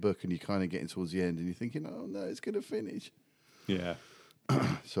brilliant book and you're kind of getting towards the end and you're thinking, oh no, it's going to finish. Yeah.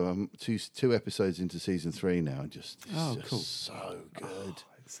 So I'm two episodes into season 3 now. It's cool. so good. Oh,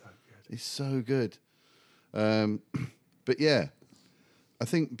 it's so good. It's so good. But yeah, I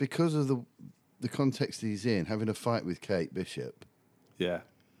think because of the context he's in, having a fight with Kate Bishop, Yeah.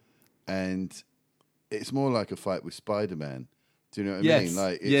 and it's more like a fight with Spider-Man. Do you know what I Yes. mean?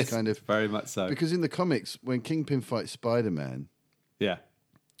 Like it's kind of very much so. because in the comics, when Kingpin fights Spider-Man, Yeah.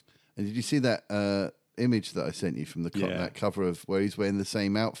 and did you see that image that I sent you from that cover of where he's wearing the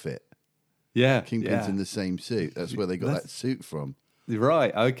same outfit? Yeah. Kingpin's in the same suit. That's where they got that suit from.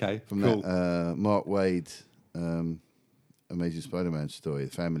 Right. Okay. From cool. that Mark Waid Amazing Spider-Man story,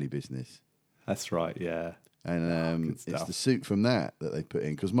 The Family Business. That's right. Yeah. And good it's stuff. the suit from that they put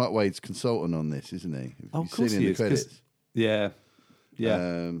in, because Mark Waid's consultant on this, isn't he? Oh, You've of course seen he in is. the credits. Yeah.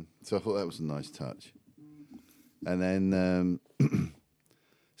 Yeah. So I thought that was a nice touch. And then,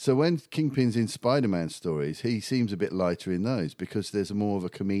 so when Kingpin's in Spider-Man stories, he seems a bit lighter in those because there's more of a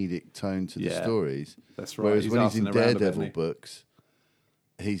comedic tone to the stories. That's right. Whereas He's when he's in arsing around a bit, Daredevil isn't he? books,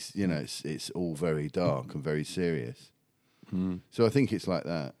 he's it's all very dark and very serious. So I think it's like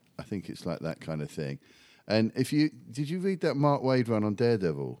that. I think it's like that kind of thing. And did you read that Mark Waid run on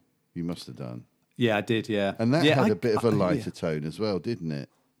Daredevil? You must have done. Yeah, I did. Yeah. And that had a bit of a yeah. lighter tone as well, didn't it?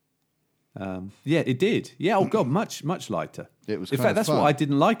 Yeah, it did. Yeah. Oh God, much lighter. It was. In kind fact, of that's fun. what I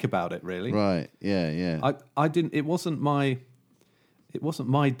didn't like about it. Really. Right. Yeah. Yeah. I didn't. It wasn't my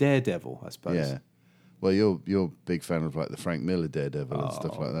Daredevil, I suppose. Yeah. Well, you're a big fan of like the Frank Miller Daredevil and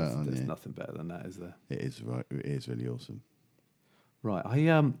stuff like that, aren't There's you? nothing better than that, is there? It is right. It is really awesome. Right. I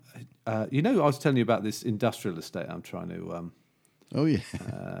I was telling you about this industrial estate I'm trying to Oh yeah.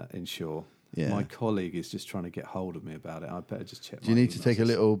 insure. Yeah. My colleague is just trying to get hold of me about it. I better just check. Do you need to take a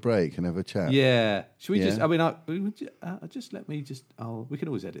little break and have a chat? Yeah. Should we Yeah? just? I mean, just let me just. We can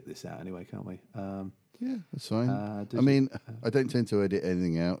always edit this out anyway, can't we? Yeah, that's fine. did I mean, I don't tend to edit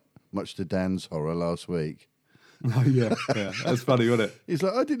anything out, much to Dan's horror last week. Oh yeah, yeah. That's funny, wasn't it? He's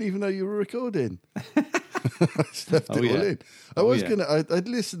like, I didn't even know you were recording. I just left it all yeah. in. I'd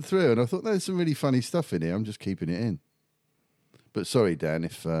listened through and I thought there's some really funny stuff in here. I'm just keeping it in. But sorry, Dan,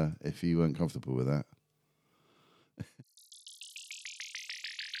 if you weren't comfortable with that.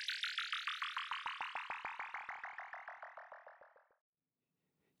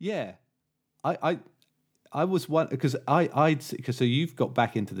 Yeah, I was one because because so you've got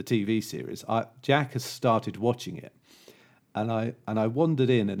back into the TV series. Jack has started watching it, and I wandered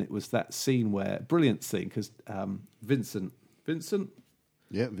in, and it was that scene where brilliant scene because Vincent.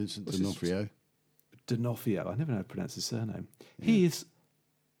 Yeah, Vincent D'Onofrio. D'Onofrio. I never know how to pronounce his surname. Yeah. He is.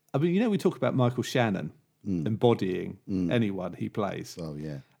 I mean, we talk about Michael Shannon embodying anyone he plays. Oh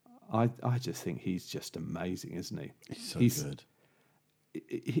yeah. I just think he's just amazing, isn't he? He's so good.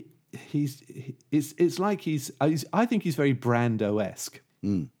 It's like I think he's very Brando-esque.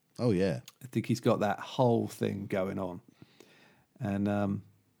 Oh yeah. I think he's got that whole thing going on, and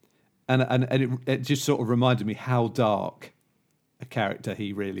it just sort of reminded me how dark a character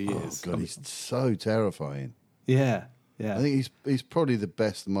he really is. Oh god, he's so terrifying. Yeah, Yeah. I think he's probably the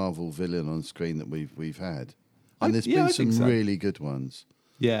best Marvel villain on screen that we've had, and there's I been think some so. really good ones.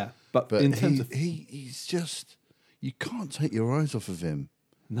 Yeah, but But in terms of he's just, you can't take your eyes off of him.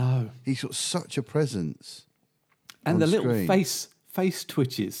 no, He's got such a presence, and on the little screen. face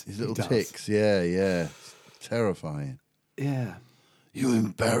twitches, His he little does. ticks. Yeah, yeah, it's terrifying. Yeah, You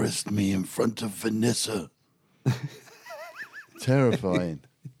embarrassed me in front of Vanessa. Terrifying.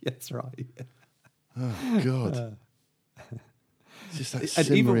 that's right. Oh God. It's just that And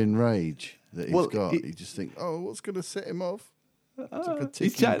even- simmering rage that he's Well, got. it- You just think, oh, what's going to set him off? It's like a he's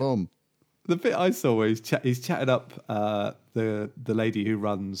ticking chat- bomb. The bit I saw where he's chatted up the lady who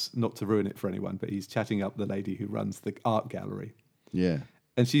runs, not to ruin it for anyone, but he's chatting up the lady who runs the art gallery, Yeah.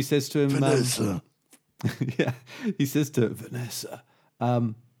 and she says to him, Vanessa. yeah, he says to Vanessa,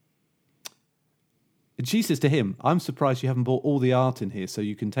 and she says to him, "I'm surprised you haven't bought all the art in here so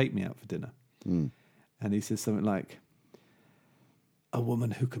you can take me out for dinner." And he says something like, "A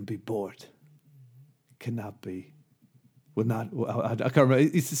woman who can be bored cannot be." Well, not I can't remember.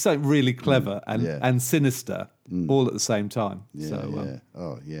 It's just something really clever Yeah. and sinister, all at the same time. Yeah, So yeah.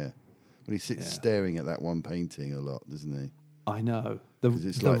 Oh, yeah. Well, he sits yeah. staring at that one painting a lot, doesn't he? I know the 'Cause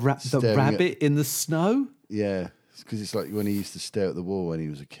it's like the staring at- rabbit in the snow. Yeah. Because it's like when he used to stare at the wall when he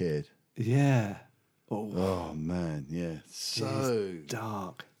was a kid. Yeah. Oh, Oh, man. Yeah. So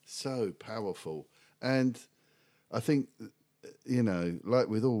dark. so powerful. And I think, you know, like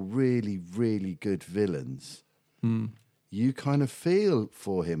with all really, really good villains, you kind of feel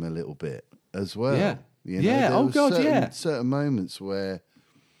for him a little bit as well. Yeah. You know, Yeah, there oh was God, certain, yeah. certain moments where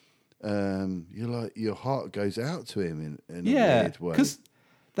you're like, your heart goes out to him in a Yeah, weird way. because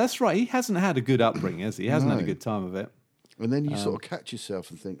that's right. He hasn't had a good upbringing, has he? He hasn't had a No. good time of it. And then you sort of catch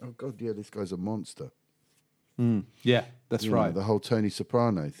yourself and think, oh, God, yeah, this guy's a monster. Yeah, that's You know, right. the whole Tony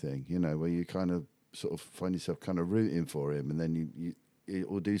Soprano thing, you know, where you kind of sort of find yourself kind of rooting for him, and then it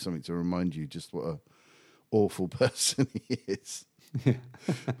will do something to remind you just what a awful person he is.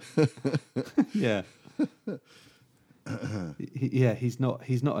 Yeah. Yeah, he's not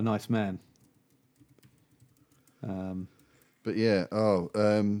a nice man. But yeah,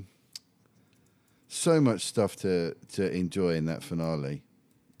 so much stuff to enjoy in that finale.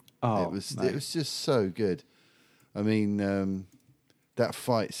 Oh, it was mate. just so good. I mean, that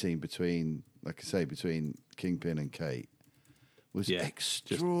fight scene between, like I say, between Kingpin and Kate was Yeah,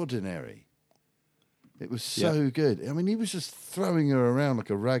 extraordinary. It was so good. I mean, he was just throwing her around like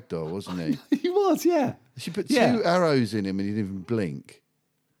a rag doll, wasn't he? He was, yeah. She put Yeah. 2 arrows in him and he didn't even blink.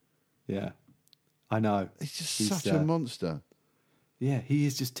 Yeah. I know. He's just He's, such a monster. Yeah, he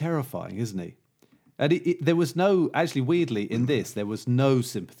is just terrifying, isn't he? And there was no, actually, weirdly, in this, there was no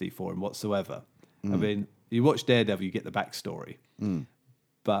sympathy for him whatsoever. I mean, you watch Daredevil, you get the backstory.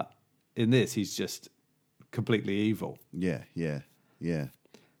 But in this, he's just completely evil. Yeah, yeah, yeah.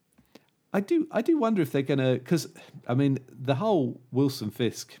 I do wonder if they're going to, because, I mean, the whole Wilson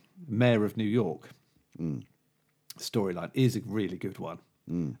Fisk, Mayor of New York storyline is a really good one.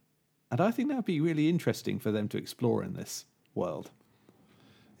 And I think that would be really interesting for them to explore in this world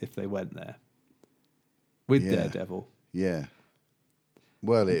if they went there with Yeah. Daredevil. Yeah.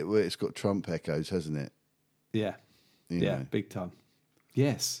 Well, it's got Trump echoes, hasn't it? Yeah. You Yeah, know. big time.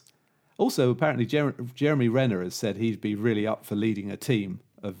 Yes. Also, apparently, Jeremy Renner has said he'd be really up for leading a team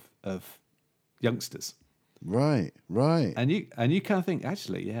of youngsters. Right, right. And you kind of think,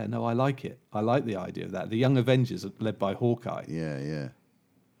 actually, yeah, no, I like it. I like the idea of that. The Young Avengers led by Hawkeye. Yeah, yeah.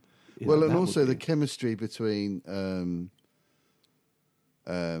 You Well, know, and that also would the be- chemistry between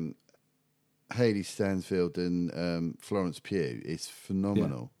Haley Stansfield and Florence Pugh is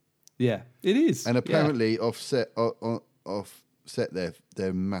phenomenal. Yeah, it is. And Yeah. apparently offset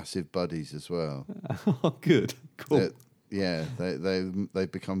they're massive buddies as well. Oh, good. Cool.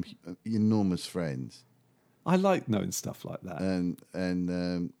 They've become enormous friends, I like knowing stuff like that.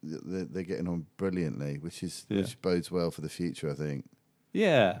 and they're getting on brilliantly, which Yeah. bodes well for the future, I think.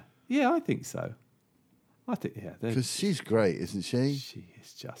 Yeah. Yeah, I think so. I think, yeah. Because she's great, isn't she? She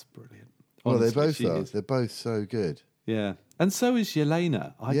is just brilliant. Well, they Honestly, both she are. is. They're both so good. Yeah. And so is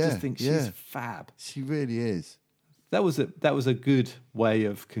Yelena. I Yeah, just think she's yeah. fab. She really is. That was a good way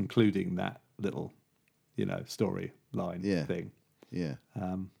of concluding that little, storyline Yeah. thing. Yeah.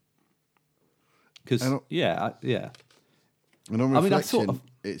 Because And yeah. And on I mean, I reflection, sort of-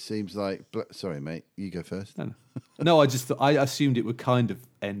 it seems like... Sorry, mate. You go first. No, I just I assumed it would kind of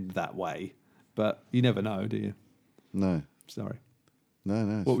end that way, but you never know, do you? No. Sorry.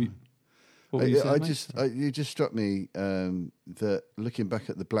 No. What were you? What were you saying, mate? You just struck me that looking back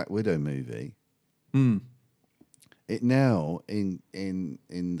at the Black Widow movie, it now in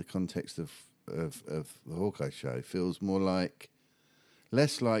the context of of the Hawkeye show feels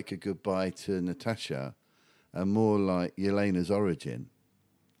less like a goodbye to Natasha and more like Yelena's origin.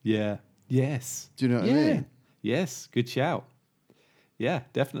 Yeah. Yes. Do you know what I mean? Yes. Good shout. Yeah,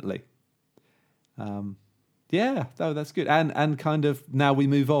 definitely. Yeah, no, that's good. And kind of now we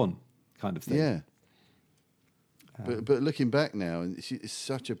move on kind of thing. Yeah. But looking back now, and it's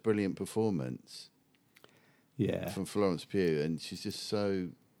such a brilliant performance. Yeah. From Florence Pugh, and she's just so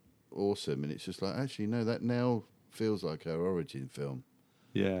awesome. And it's just like, actually, no, that now feels like her origin film.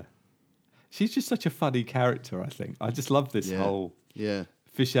 Yeah. She's just such a funny character, I think. I just love this whole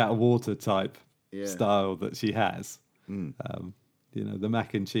fish out of water type style that she has. The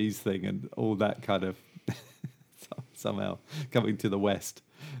mac and cheese thing and all that kind of somehow coming to the West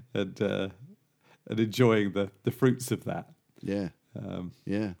and enjoying the fruits of that. Yeah.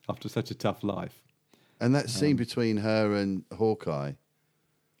 After such a tough life. And that scene between her and Hawkeye,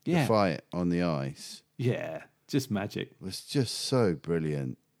 the fight on the ice. Yeah, just magic. Was just so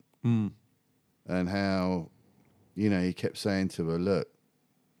brilliant. And how, he kept saying to her, look,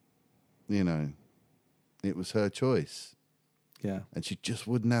 it was her choice. Yeah. And she just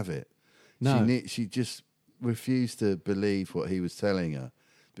wouldn't have it. No. She just refused to believe what he was telling her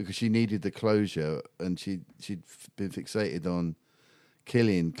because she needed the closure, and she'd been fixated on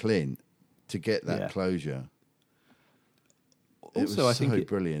killing Clint to get that closure. Also, I think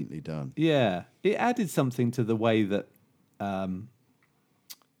brilliantly done. Yeah. It added something to the way that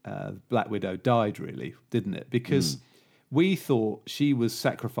Black Widow died, really, didn't it? Because we thought she was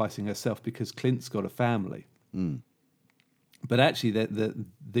sacrificing herself because Clint's got a family. But actually,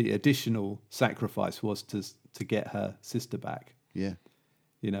 the additional sacrifice was to get her sister back. Yeah.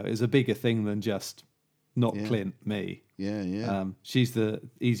 It was a bigger thing than just not Clint, me. Yeah. She's the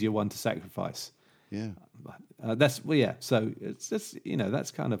easier one to sacrifice. Yeah. So it's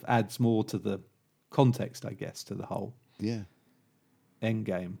that's kind of adds more to the context, I guess, to the whole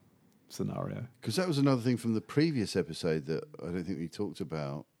Endgame scenario. Because that was another thing from the previous episode that I don't think we talked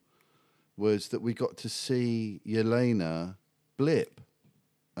about, was that we got to see Yelena blip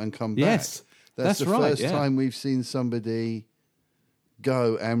and come back. Yes, that's the right, first time we've seen somebody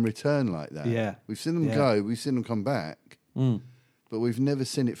go and return like that. Yeah. We've seen them go, we've seen them come back, but we've never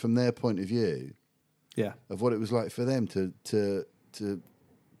seen it from their point of view. Yeah. Of what it was like for them to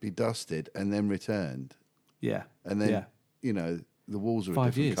be dusted and then returned. Yeah. And then, the walls are 5 a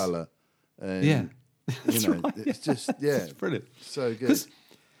different years. colour. And, Yeah. That's right. It's just, It's brilliant. So good.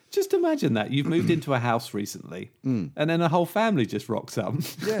 Just imagine that. You've moved into a house recently and then a whole family just rocks up.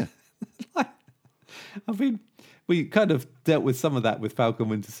 Yeah. I mean, we kind of dealt with some of that with Falcon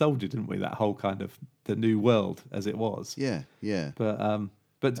Winter Soldier, didn't we? That whole kind of the new world as it was. Yeah.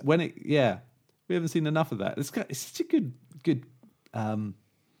 But when we haven't seen enough of that. It's such a good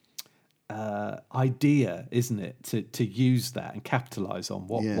idea, isn't it? To use that and capitalize on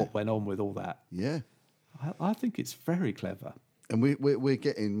what went on with all that. Yeah. I think it's very clever. And we're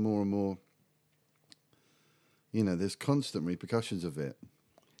getting more and more. There's constant repercussions of it.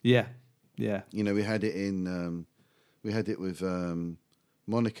 Yeah. We had it in. We had it with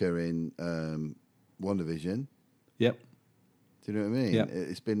Monica in WandaVision. Yep. Do you know what I mean? Yep.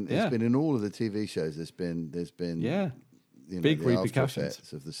 It's been in all of the TV shows. There's been big the repercussions after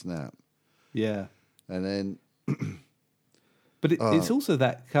effects of the snap. Yeah. And then. But it's also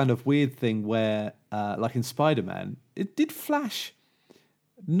that kind of weird thing where, like in Spider-Man, did Flash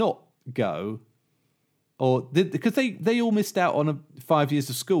not go, or because they all missed out on 5 years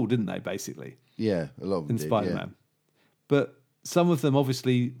of school, didn't they? Basically, yeah, a lot of them in did, Spider-Man, but some of them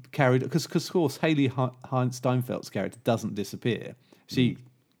obviously carried because of course Haley Steinfeld's character doesn't disappear; she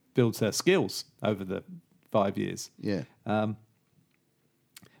builds her skills over the 5 years. Yeah,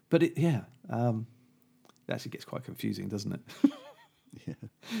 but it actually gets quite confusing, doesn't it? Yeah.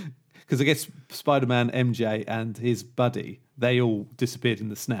 Because I guess Spider-Man, MJ, and his buddy, they all disappeared in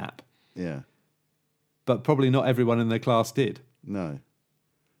the snap. Yeah. But probably not everyone in their class did. No,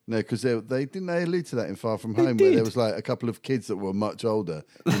 because they allude to that in Far From Home, where there was like a couple of kids that were much older.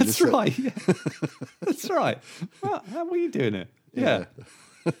 That's right. Yeah. That's right. Well, how were you doing it? Yeah.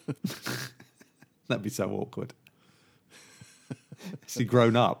 That'd be so awkward. Is he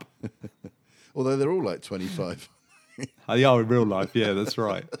grown up? Although they're all like 25. They are in real life. Yeah, that's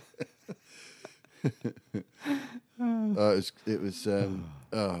right. I was going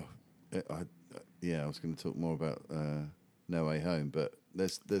to talk more about No Way Home, but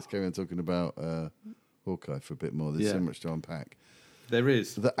let's carry on talking about Hawkeye for a bit more. There's so much to unpack. There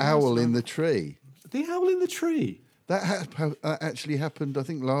is. The owl in the tree. The owl in the tree. That actually happened, I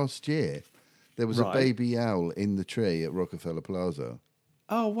think, last year. There was a baby owl in the tree at Rockefeller Plaza.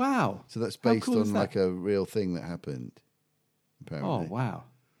 Oh, wow. So that's How based cool is on that? like a real thing that happened. Apparently. Oh, wow.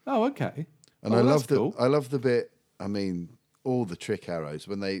 Oh, okay. And Oh, I that's love cool. I love the bit. I mean, all the trick arrows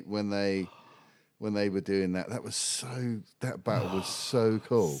when they were doing that. That battle was so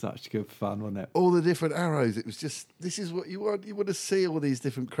cool. Such good fun, wasn't it? All the different arrows. It was just, this is what you want. You want to see all these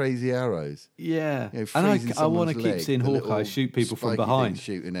different crazy arrows. Yeah. You know, And freezing I want to someone's keep leg, seeing the Hawkeye little shoot people from spiky behind. things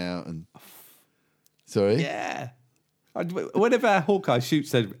shooting out and. Sorry. Yeah. Whenever Hawkeye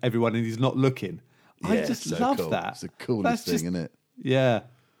shoots at everyone and he's not looking, I Yeah, just so love cool. that. It's the coolest That's thing, just- isn't it? Yeah.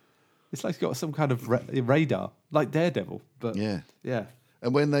 It's like he's got some kind of radar, like Daredevil. But Yeah. yeah,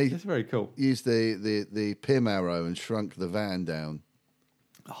 And when they it's very cool. used the Pym arrow and shrunk the van down,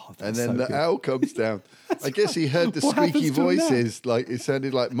 Oh, and that's then so the good. owl comes down. I guess he heard the What squeaky happens to him now? voices, like it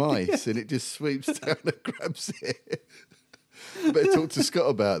sounded like mice, and it just sweeps down and grabs it. Better talk to Scott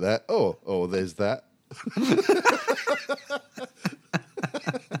about that. Oh, there's that.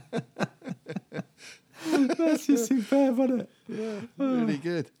 That's just superb, isn't it? Really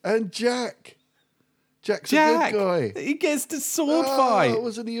good. And Jack's Jack, a good guy. he gets to sword Oh, fight.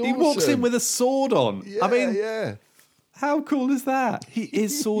 wasn't he He walks in awesome? with a sword on. Yeah, I mean, yeah, how cool is that? He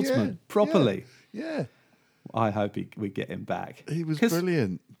is swordsman Yeah, properly. yeah. I hope we get him back. He was 'Cause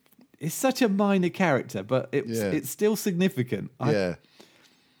brilliant. It's such a minor character, but Yeah. it's still significant. Yeah.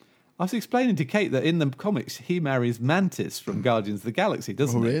 I was explaining to Kate that in the comics he marries Mantis from Guardians of the Galaxy,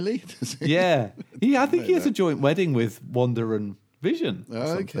 doesn't Oh, he? really? Does he? Yeah. I think he has a joint wedding with Wanda and Vision. or Oh,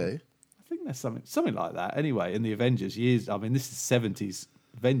 something. okay. I think there's something like that. Anyway, in the Avengers years, I mean, this is 70s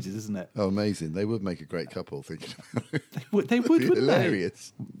Avengers, isn't it? Oh, amazing. They would make a great couple, thinking about it. They would, It'd be wouldn't they?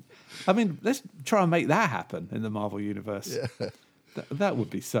 hilarious. I mean, let's try and make that happen in the Marvel Universe. Yeah. That would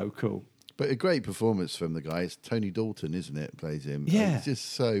be so cool. But a great performance from the guy. It's Tony Dalton, isn't it? Plays him. Yeah. He's just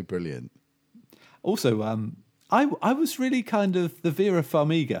so brilliant. Also, I was really kind of the Vera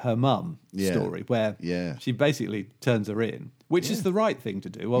Farmiga, her mum, Yeah. story, where Yeah. she basically turns her in, which is the right thing to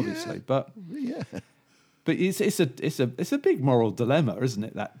do, obviously. Yeah. But Yeah. it's a big moral dilemma, isn't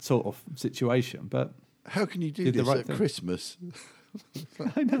it? That sort of situation. But How can you do Did the this right at thing. Christmas?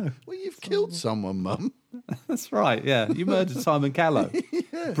 I know Well, you've killed someone, Mum. that's right. Yeah, you murdered Simon Callow,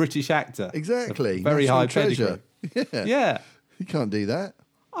 British actor, Exactly. a very National high treasure. pedigree. Yeah. Yeah, You can't do that.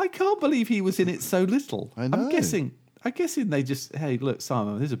 I can't believe he was in it so little. I know. I'm guessing they just, hey, look,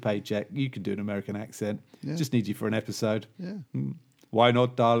 Simon, here's a paycheck. You can do an American accent. Yeah. Just need you for an episode. Yeah. Why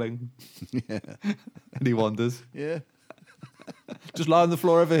not, darling? Yeah. And he wanders. Yeah. Just lie on the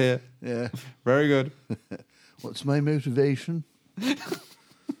floor over here. Yeah. Very good. What's my motivation?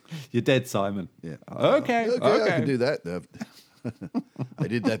 You're dead, Simon. Yeah. Okay. I can do that. I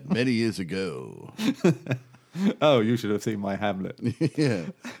did that many years ago. Oh, you should have seen my Hamlet. Yeah.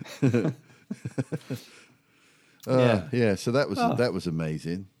 Yeah. Yeah. So that was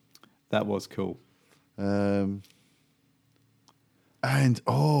amazing. That was cool. And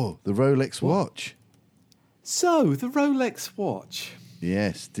the Rolex watch. So, the Rolex watch.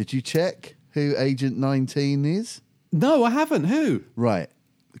 Yes. Did you check who Agent 19 is? No, I haven't. Who? Right.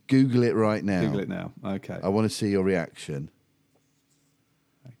 Google it right now. Google it now. Okay. I want to see your reaction.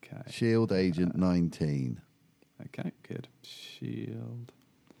 Okay. Shield Agent 19. Okay, good. Shield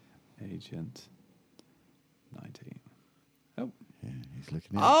Agent 19. Oh. Yeah, he's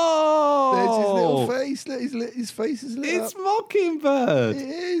looking at Oh! There's his little face. Look, his face is lit It's up. Mockingbird. It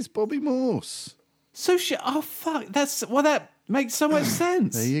is Bobby Morse. So oh fuck, that makes so much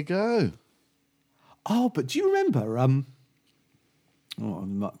sense. There you go. Oh, but do you remember? I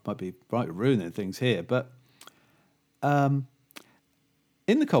might be right ruining things here, but in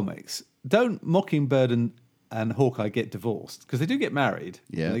the comics, don't Mockingbird and Hawkeye get divorced? Because they do get married.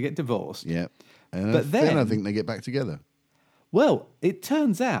 Yeah. and they get divorced. Yeah. And But then I then- think they get back together. Well, it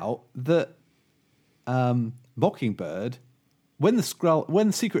turns out that Mockingbird, when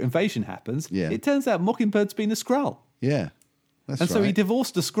the Secret Invasion happens, Yeah. it turns out Mockingbird's been a Skrull. Yeah. That's And right. so he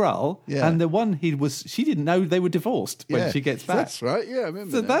divorced a Skrull, Yeah. and the one she didn't know they were divorced when Yeah. she gets back. That's right. Yeah, I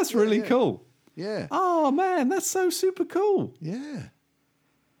remember So that. that's Yeah, really yeah. cool. Yeah. Oh man, that's so super cool. Yeah.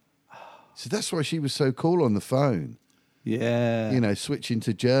 So that's why she was so cool on the phone. Yeah. You know, switching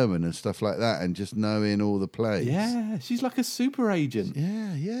to German and stuff like that and just knowing all the plays. Yeah, she's like a super agent.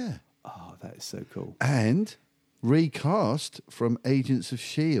 Yeah, yeah. Oh, that is so cool. And recast from Agents of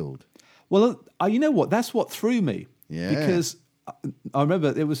S.H.I.E.L.D. Well, you know what? That's what threw me. Yeah. Because I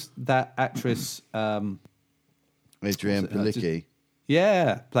remember it was that actress, Adrienne What's it?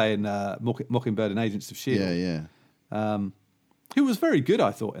 Palicki. playing Mockingbird and Agents of S.H.I.E.L.D. Yeah, yeah. Who was very good,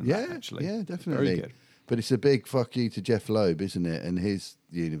 I thought, in Yeah, that, actually. yeah, definitely. Very good. But it's a big fuck you to Jeff Loeb, isn't it? And his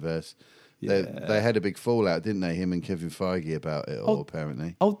universe They had a big fallout, didn't they? Him and Kevin Feige about it all,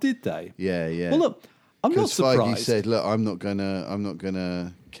 apparently. Oh, did they? Yeah. Well, look, I'm not surprised. Feige said, "Look, I'm not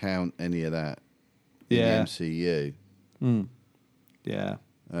gonna count any of that in the MCU." Yeah,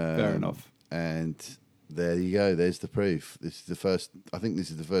 fair enough. And there you go. There's the proof. This is the first. I think this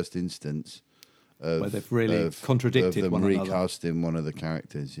is the first instance of where they've really contradicted them one another. Recasting one of the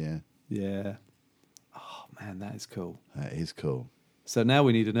characters. Yeah. Yeah. Oh man, that is cool. That is cool. So now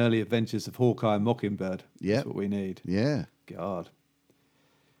we need an early adventures of Hawkeye and Mockingbird. Yeah, that's what we need. Yeah. God.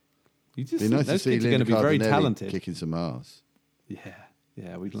 You just be nice those to see kids are going to be very talented. Kicking some ass.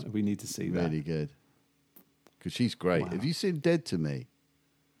 Yeah. We need to see that. Really good. Because she's great. Wow. Have you seen Dead to Me?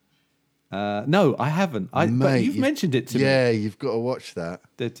 No, I haven't. But you've mentioned it to me. Yeah, you've got to watch that.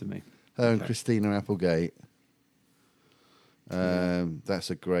 Dead to Me. Her and Christina Applegate.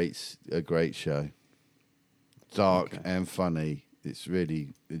 That's a great show. Dark and funny. It's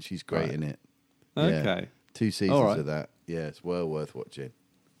really, she's great in it. Okay. Yeah. 2 seasons of that. Yeah, it's well worth watching.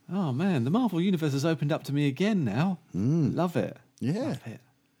 Oh man, the Marvel Universe has opened up to me again now. Love it. Yeah. Love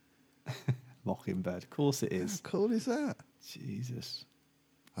it. Mockingbird, of course it is. How cool is that? Jesus.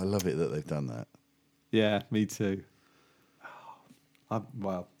 I love it that they've done that. Yeah, me too.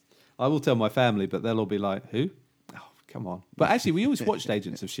 Well, I will tell my family, but they'll all be like, "Who? Oh, come on!" But actually, we always watched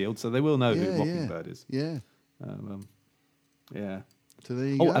Agents of S.H.I.E.L.D., so they will know who Mockingbird is. Yeah. Yeah. So there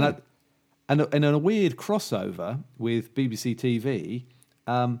you go. And in a weird crossover with BBC TV,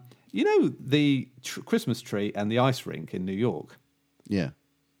 you know the Christmas tree and the ice rink in New York. Yeah.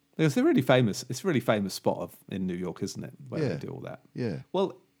 It's a really famous spot in New York, isn't it? Where they do all that. Yeah.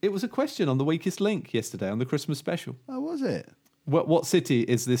 Well, it was a question on the Weakest Link yesterday on the Christmas special. Oh, was it? What city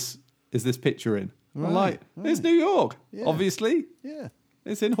is this picture in? Right, I'm like, it's New York, obviously. Yeah.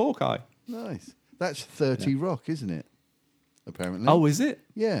 It's in Hawkeye. Nice. That's 30 Rock, isn't it? Apparently. Oh, is it?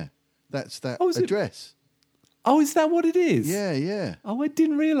 Yeah. That's that is it? address. Oh, is that what it is? Yeah. Oh, I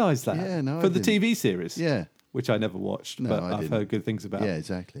didn't realise that. Yeah, no, For I the didn't. TV series. Yeah. Which I never watched, but I've heard good things about. Yeah,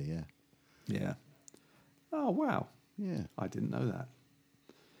 exactly, yeah. Yeah. Oh, wow. Yeah. I didn't know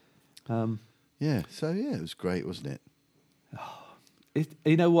that. Yeah, so yeah, it was great, wasn't it?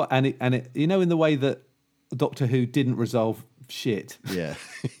 You know what? And it you know, in the way that Doctor Who didn't resolve shit. Yeah.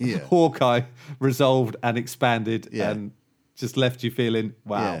 Yeah. Hawkeye resolved and expanded and just left you feeling,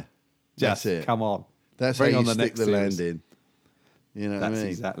 wow. Yeah. Just That's it. come on. That's Bring how on you the stick next the series. landing. You know what I That's mean?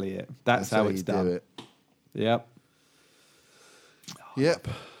 exactly it. That's how it's you done. do it. Yep. Yep.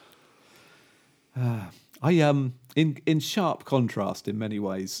 In sharp contrast in many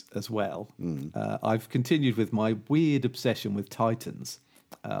ways as well, I've continued with my weird obsession with Titans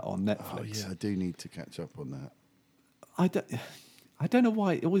on Netflix. Oh yeah, I do need to catch up on that. I don't know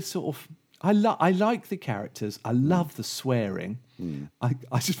why it always sort of. I like the characters. I love the swearing. I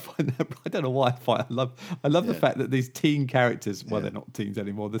just find that I don't know why I love the fact that these teen characters. Well, they're not teens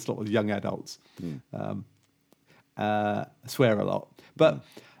anymore. They're sort of young adults. Swear a lot, but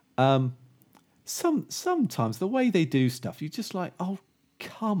sometimes the way they do stuff, you're just like, oh,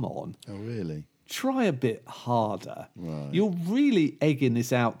 come on. Oh really? Try a bit harder. Right. You're really egging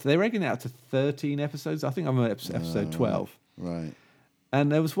this out. They're egging it out to 13 episodes. I think I'm on episode 12. Right. And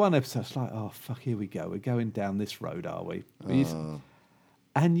there was one episode, it's like, oh, fuck, here we go. We're going down this road, are we?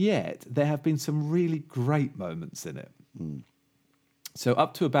 And yet, there have been some really great moments in it. So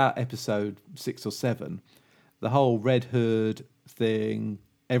up to about episode 6 or 7, the whole Red Hood thing,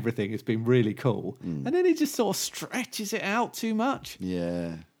 everything has been really cool. And then he just sort of stretches it out too much.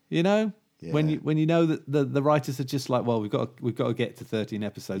 Yeah. You know? Yeah. When you know that the writers are just like, well, we've got to get to 13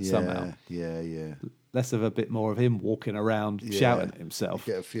 episodes somehow. Yeah. Less of a bit more of him walking around shouting at himself.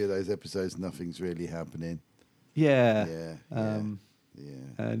 You get a few of those episodes, nothing's really happening. Yeah. Yeah.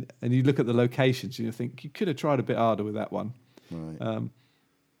 And you look at the locations and you think you could have tried a bit harder with that one. Right.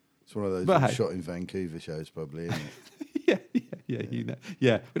 It's one of those but hey. shot in Vancouver shows, probably, isn't it? Yeah. You know.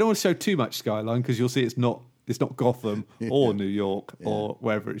 Yeah. We don't want to show too much skyline because you'll see it's not Gotham or New York or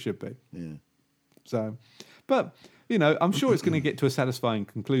wherever it should be. Yeah. So, but you know, I'm sure it's going to get to a satisfying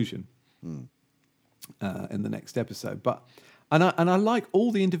conclusion in the next episode. But and I like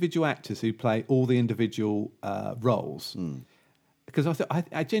all the individual actors who play all the individual roles because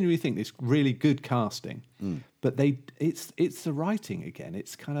I genuinely think it's really good casting. But it's the writing again.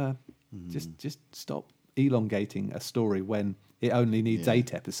 It's kind of just stop elongating a story when it only needs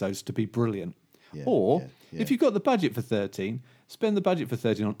 8 episodes to be brilliant. If you've got the budget for 13, spend the budget for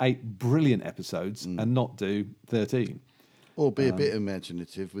 13 on 8 brilliant episodes and not do 13. Or be a bit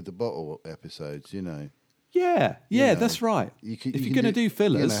imaginative with the bottle episodes, you know. Yeah, know, that's right. If you're going to do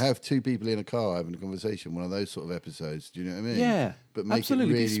fillers, have two people in a car having a conversation, one of those sort of episodes. Do you know what I mean? Yeah, but make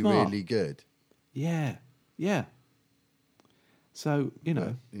absolutely, be it really, smart. really good. Yeah. So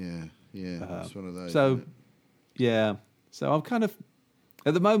It's one of those. So, isn't it? yeah. So I'm kind of,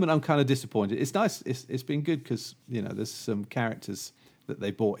 at the moment, I'm kind of disappointed. It's nice. It's been good because there's some characters that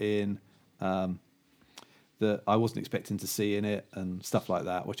they brought in that I wasn't expecting to see in it and stuff like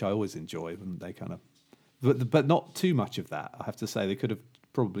that, which I always enjoy. And they kind of, but not too much of that. I have to say they could have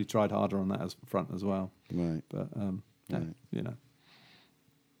probably tried harder on that front as well. Right. But Right.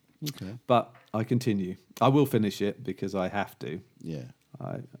 Okay. But I continue. I will finish it because I have to. Yeah.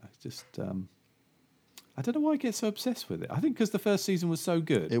 I just I don't know why I get so obsessed with it. I think because the first season was so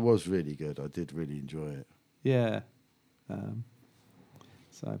good. It was really good. I did really enjoy it. Yeah.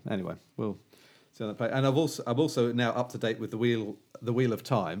 So anyway, we'll see on that page. And I'm also now up to date with the Wheel of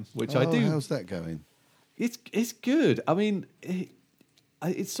Time, which I do. How's that going? It's good. I mean,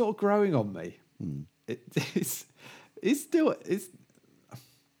 it's sort of growing on me. It's still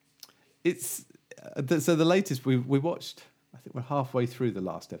so the latest we watched. I think we're halfway through the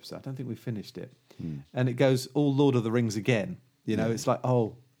last episode. I don't think we finished it, and it goes all Lord of the Rings again. It's like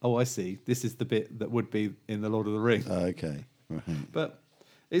oh, I see. This is the bit that would be in the Lord of the Rings. Oh, okay, right. But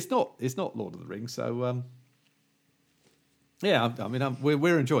it's not Lord of the Rings. So yeah, I mean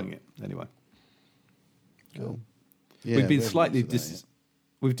we're enjoying it anyway. Cool. We've been very slightly much so,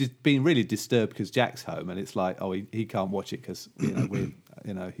 we've just been really disturbed because Jack's home, and it's like, oh, he can't watch it because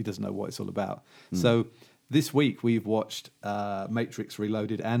he doesn't know what it's all about. So this week we've watched Matrix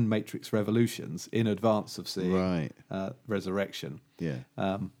Reloaded and Matrix Revolutions in advance of seeing Resurrection. Yeah.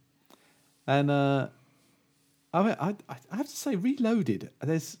 And I have to say, Reloaded.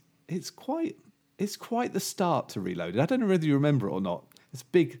 It's quite the start to Reloaded. I don't know whether you remember it or not. It's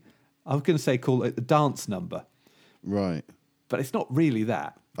big. I was going to say call it the dance number. Right. But it's not really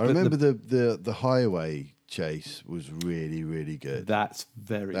that. I remember the highway chase was really, really good. That's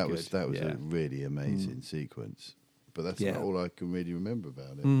very good. That was a really amazing sequence. But that's not all I can really remember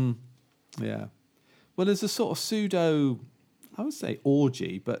about it. Yeah. Well, there's a sort of pseudo, I would say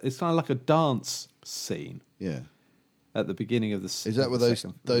orgy, but it's kind of like a dance scene. Yeah. At the beginning of the Is that with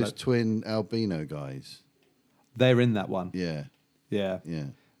those twin albino guys? They're in that one. Yeah. Yeah. Yeah.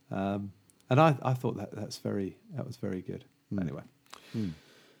 And I thought that was very good. Anyway.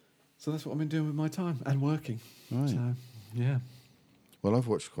 So that's what I've been doing with my time and working. Right. So, yeah. Well, I've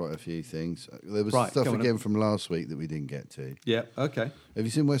watched quite a few things. There was stuff again from last week that we didn't get to. Yeah, okay. Have you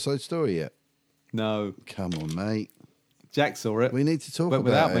seen West Side Story yet? No. Come on, mate. Jack saw it. We need to talk about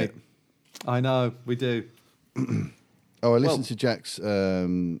without it. me. I know, we do. I listened to Jack's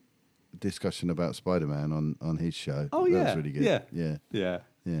discussion about Spider-Man on his show. Oh, that yeah. was really good. Yeah.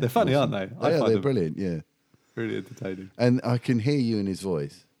 They're funny, awesome. aren't they? Oh, yeah, they're brilliant, yeah. Really entertaining. And I can hear you in his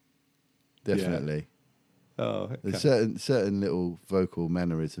voice. Definitely. Yeah. Oh, okay. There's certain little vocal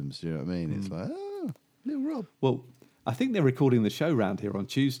mannerisms, do you know what I mean? It's like, little Rob. Well, I think they're recording the show round here on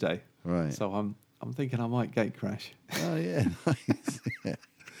Tuesday. Right. So I'm thinking I might gate crash. Oh, yeah. Nice. Yeah.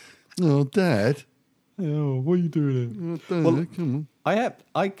 Oh, Dad. Oh, what are you doing Oh, Dad, Well, come on.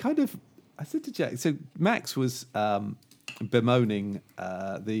 I said to Jack, so Max was bemoaning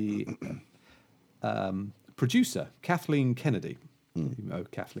the producer, Kathleen Kennedy. You know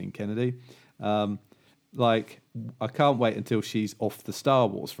Kathleen Kennedy. Like, I can't wait until she's off the Star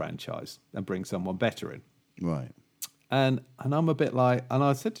Wars franchise and bring someone better in. Right. And I'm a bit like, and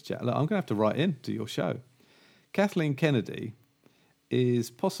I said to Jack, look, I'm going to have to write into your show. Kathleen Kennedy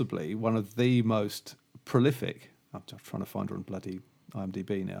is possibly one of the most prolific. I'm just trying to find her on bloody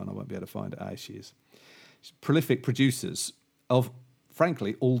IMDb now, and I won't be able to find it. She is. She's prolific producers of,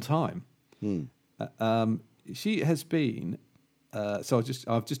 frankly, all time. She has been. So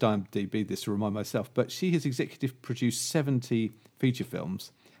I've just IMDb'd this to remind myself, but she has executive produced 70 feature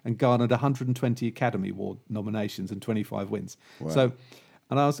films and garnered 120 Academy Award nominations and 25 wins. Wow. So,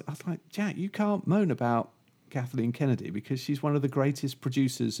 and I was like, Jack, you can't moan about Kathleen Kennedy because she's one of the greatest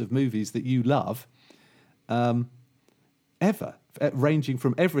producers of movies that you love, ever, ranging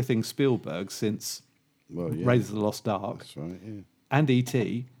from everything Spielberg since Raiders of the Lost Ark, That's right, yeah. and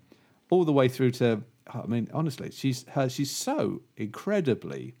E.T., all the way through to. I mean, honestly, she's so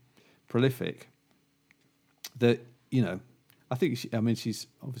incredibly prolific that I think she was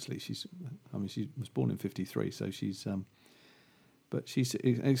born in 1953, so she's but she's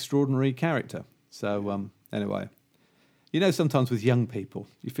an extraordinary character. So anyway, sometimes with young people,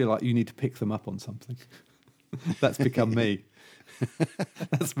 you feel like you need to pick them up on something. That's become me.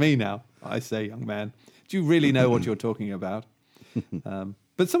 That's me now. I say, young man, do you really know what you're talking about?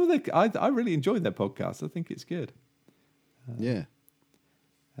 But some of I really enjoyed their podcast. I think it's good. Yeah.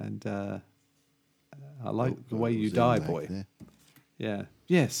 And I like the Oh, way it you was die, in boy. there. Yeah.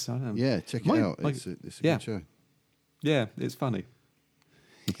 Yes. I know. Yeah, check it out. It's a yeah. good show. Yeah, it's funny.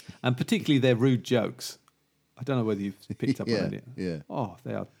 And particularly their rude jokes. I don't know whether you've picked up on any. Yeah. Oh,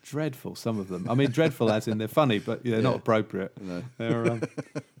 they are dreadful, some of them. I mean, dreadful as in they're funny, but they're not appropriate. No. They're,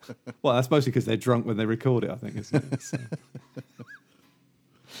 well, that's mostly because they're drunk when they record it, I think, isn't it? So.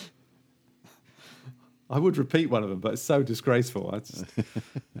 I would repeat one of them, but it's so disgraceful.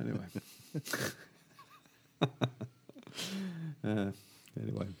 Anyway.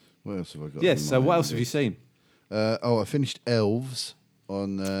 Anyway. What else have I got? Yes, on so my what else have you list? seen? I finished Elves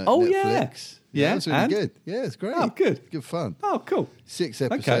on Oh, yeah. Netflix. Yeah, it's really and? good. Yeah, it's great. Oh, good. Good fun. Oh, cool. 6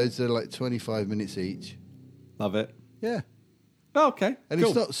 episodes. They're like 25 minutes each. Love it. Yeah. Oh, okay. And cool.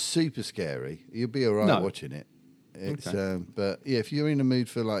 it's not super scary. You'll be all right No. watching it. It's Okay. but yeah, if you're in the mood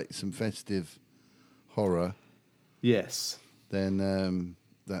for like some festive horror, Yes. then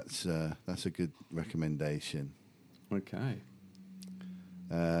that's a good recommendation. Okay.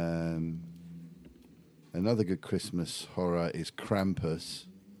 Another good Christmas horror is Krampus.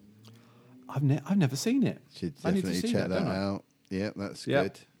 I've never seen it. Should I need to definitely see check that don't I? out. Yeah, that's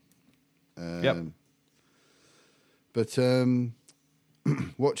Yep. good. Yep. But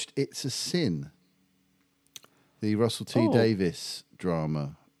watched It's a Sin, the Russell T Oh. Davis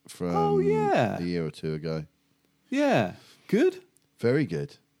drama from Oh, yeah. a year or two ago. Yeah. Good? Very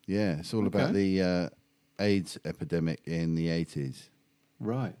good. Yeah, it's all about Okay. the AIDS epidemic in the 80s.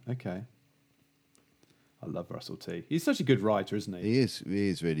 Right. Okay. I love Russell T. He's such a good writer, isn't he? He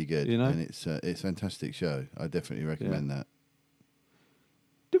is really good, You know? and it's a fantastic show. I definitely recommend that.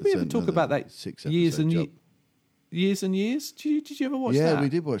 Did we It's ever talk another about that 6 years episode and job. years and years? Did you ever watch Yeah, that? we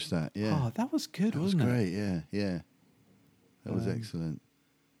did watch that. Yeah, Oh, that was good, that was wasn't it? great. Yeah. That was excellent.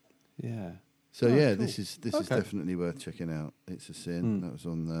 Yeah. So Oh, yeah, cool. this is Okay. definitely worth checking out. It's a Sin. That was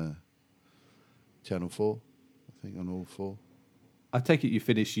on Channel 4, I think, on all 4. I take it you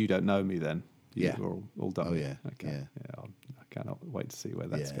finished You Don't Know Me then? Yeah. You're all done. Oh, with yeah, it. Okay. yeah. I cannot wait to see where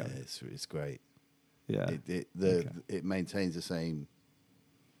that's yeah, going. it's great. Yeah. It maintains the same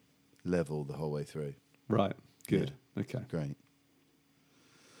level the whole way through. Right. Good. Okay. Great.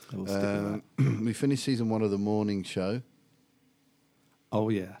 I will stick with that. We finished season 1 of The Morning Show. Oh,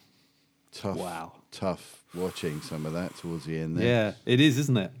 yeah. Tough. Wow. Tough watching some of that towards the end there. Yeah. It is,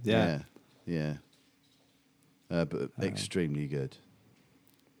 isn't it? Yeah. Yeah. But extremely good.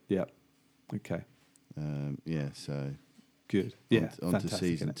 Yeah. Okay. So Good. Yeah. on to fantastic,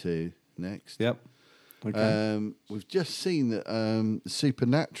 season innit? 2 next. Yep. Okay. We've just seen that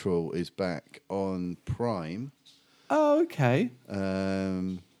Supernatural is back on Prime. Oh, okay.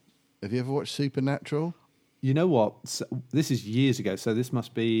 Have you ever watched Supernatural? You know what? So, this is years ago, so this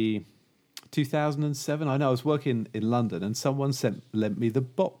must be 2007. I know I was working in London, and someone lent me the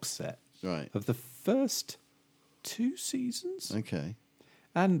box set Right. of the first 2 seasons. Okay.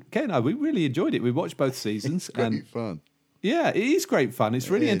 And Kate and I, we really enjoyed it. We watched both seasons. It's great and fun. yeah, it is great fun. It's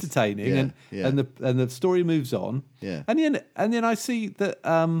really is. entertaining, Yeah, and yeah. and the story moves on. Yeah. and then I see that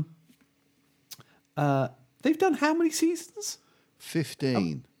they've done how many seasons?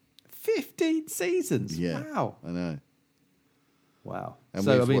 15. 15 seasons. Yeah. Wow. I know. Wow. And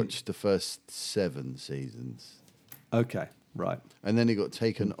So, we've I mean, watched the first 7 seasons. okay, right. And then it got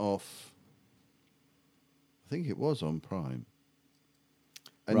taken off. I think it was on Prime.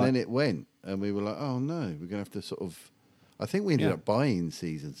 And Right. then it went. And we were like, oh no, we're going to have to sort of. I think we ended Yeah. up buying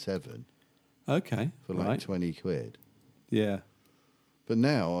season 7 Okay, for like right. 20 quid. Yeah. But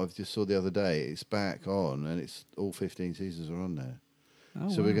now I've just saw the other day it's back on and it's all 15 seasons are on there. Oh,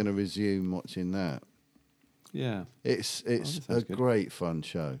 So we're wow. going to resume watching that. Yeah. It's that a sounds good. great fun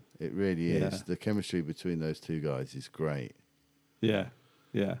show. It really Yeah. is. The chemistry between those two guys is great. Yeah.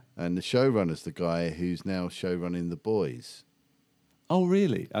 Yeah. And the showrunner's the guy who's now showrunning The Boys. Oh,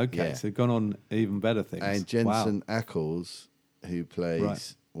 really? Okay, Yeah. so gone on even better things. And Wow. Jensen Ackles, who plays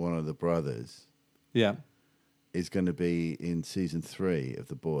Right. one of the brothers, Yeah. is going to be in season 3 of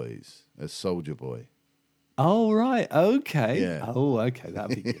The Boys as Soldier Boy. Oh, right. Okay. Yeah. Oh, okay.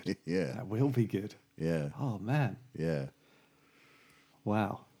 That'd be good. Yeah. That will be good. Yeah. Oh, man. Yeah.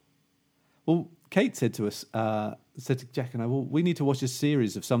 Wow. Well, Kate said to us, said to Jack and I, well, we need to watch a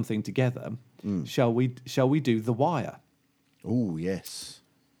series of something together. Mm. Shall we do The Wire? Oh, yes.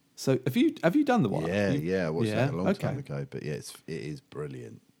 So have you done The Wire? Yeah. I watched Yeah? that a long Okay. time ago. But yeah, it is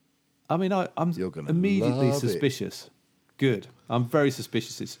brilliant. I mean, I'm You're gonna immediately love it. suspicious. Good. I'm very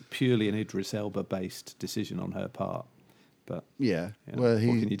suspicious it's purely an Idris Elba-based decision on her part. But Yeah. You know, Well, what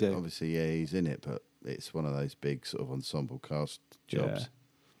can you do? obviously, he's in it, but it's one of those big sort of ensemble cast jobs.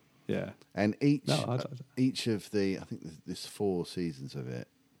 Yeah. And each No, each of the, I think there's 4 seasons of it,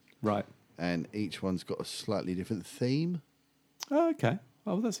 Right. and each one's got a slightly different theme. Oh, okay.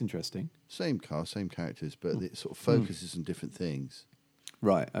 Oh, well, that's interesting. Same cast, same characters, but it sort of focuses on different things.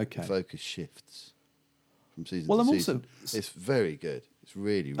 Right. Okay. Focus shifts from season Well, to I'm season. also- It's very good. It's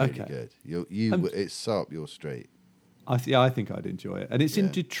really, really Okay. good. It's so up your street. I think I'd enjoy it. And it's in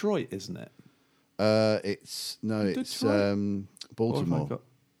Yeah. Detroit, isn't it? It's Baltimore. Or have I got-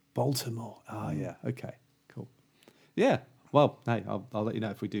 Baltimore. Ah, yeah. Okay. Cool. Yeah. Well, hey, I'll let you know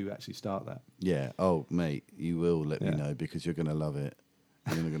if we do actually start that. Yeah. Oh, mate, you will let me Yeah. know because you're going to love it.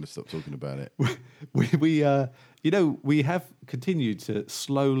 You're not going to stop talking about it. We have continued to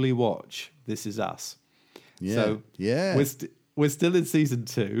slowly watch This Is Us. Yeah. So yeah. we're still in season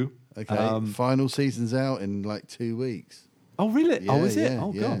 2. Okay. Final season's out in like 2 weeks. Oh, really? Yeah, Is it? yeah,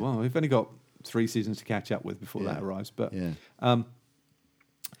 Oh, yeah. God. Well, we've only got 3 seasons to catch up with before Yeah. that arrives. But Yeah.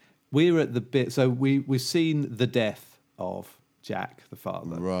 we're at the bit. So we've seen the death of Jack, the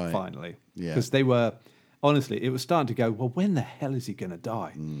father, Right. finally. Yeah. Because they were, honestly, it was starting to go, well, when the hell is he going to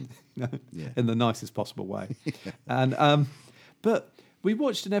die? Mm. Yeah. In the nicest possible way. And but we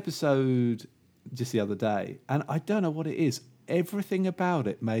watched an episode just the other day, and I don't know what it is. Everything about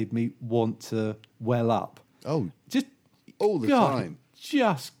it made me want to well up. Oh, Just all the God, time.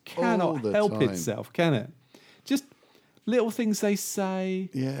 just All cannot the help time. itself, can it? Just little things they say,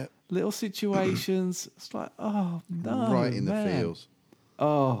 Yeah. little situations. It's like, oh no, right in man. the feels.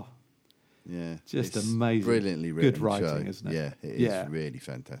 Oh, Yeah. Just It's amazing. Brilliantly Good written writing, show. isn't it? Yeah. It Yeah. is really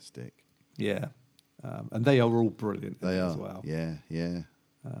fantastic. yeah, and they are all brilliant in They it are. as well. Yeah. Yeah.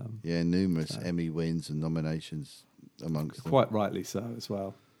 Numerous Emmy wins and nominations amongst them. Quite rightly so as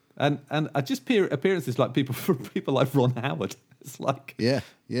well. And I just appearances like people like Ron Howard. It's like Yeah.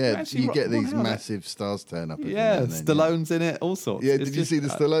 Yeah. Actually, You get Ron these Howard. massive stars turn up. every yeah, now and then, Stallone's in it, all sorts. Yeah. It's Did you just- see the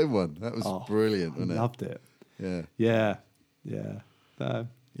Stallone one? That was brilliant, wasn't it? Loved it. Yeah. Yeah, yeah. No,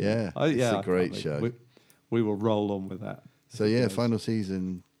 Yeah. yeah, It's I a great can't show. wait. We will roll on with that. So yeah, final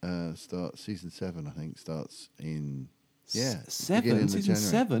season starts. Season 7, I think, starts in beginning of Season January.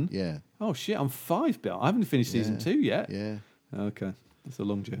 7? Yeah, Oh shit, I'm 5 Bill. I haven't finished season 2 yet. yeah, Okay, it's a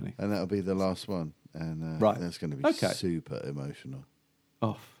long journey. and that'll be the last one, and Right. that's going to be Okay. super emotional.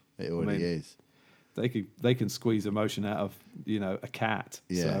 Oh, It already is. They can squeeze emotion out of a cat.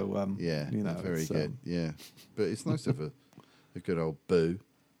 Yeah, So yeah, very it's, good. Yeah, but it's nice to have a good old boo.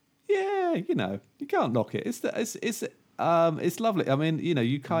 Yeah, you can't knock it. It's lovely. I mean,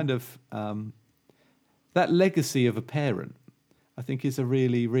 you kind of that legacy of a parent, I think, is a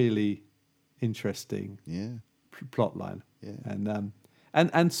really, really interesting Yeah, plot line. Yeah.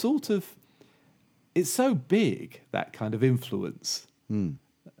 And sort of, it's so big, that kind of influence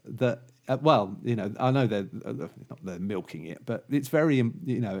that I know they're milking it, but it's very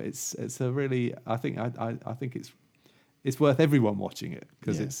it's a really I think it's worth everyone watching it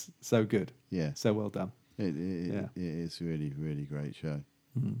because Yeah. it's so good. Yeah. So well done. it Yeah. is a really, really great show.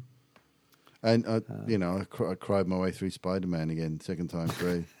 And I cried my way through Spider-Man again, second time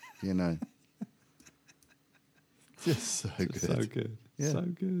through. Just so good. So good. Yeah. So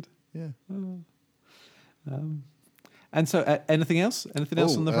good. Yeah. And so anything else? Anything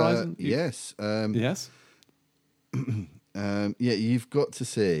else on the horizon? Yes. Yes. Yeah, you've got to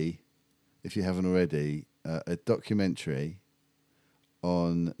see, if you haven't already, a documentary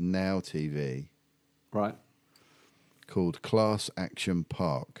on Now TV Right. called Class Action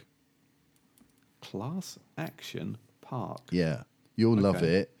Park. Class Action Park. Yeah, you'll love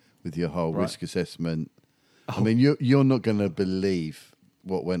Okay. it with your whole Right. risk assessment. Oh. I mean, you're not going to believe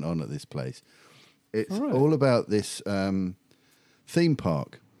what went on at this place. It's All right. all about this theme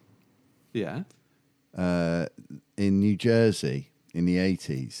park Yeah. in New Jersey in the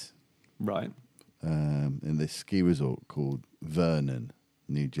 80s. Right. In this ski resort called Vernon,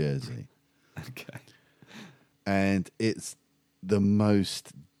 New Jersey. Okay. And it's the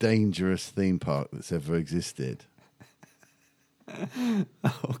most dangerous theme park that's ever existed.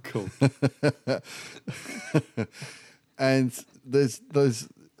 Oh, cool. And there's those,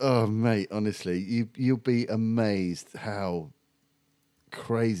 oh, mate, honestly, you'll be amazed how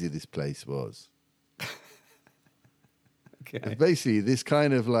crazy this place was. Okay. Basically, this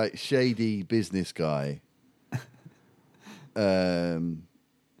kind of like shady business guy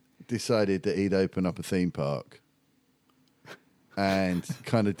decided that he'd open up a theme park and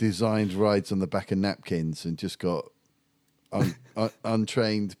kind of designed rides on the back of napkins and just got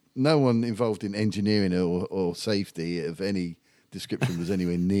untrained. No one involved in engineering or safety of any description was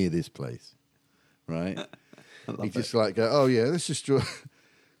anywhere near this place, right? He just like go, oh yeah, let's just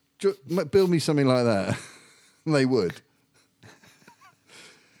build me something like that. And they would.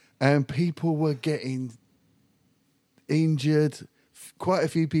 and people were getting injured. Quite a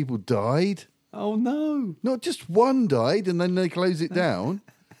few people died. Oh no! Not just one died and then they close it down.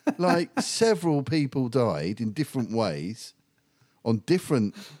 Like several people died in different ways on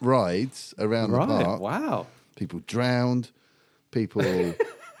different rides around the park. Wow. People drowned. People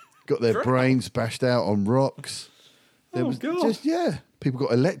got their brains bashed out on rocks. There was God. People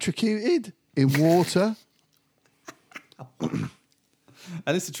got electrocuted in water. And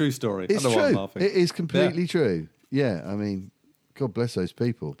it's a true story. It's I don't know why I'm true. laughing. It is completely true. Yeah, I mean, God bless those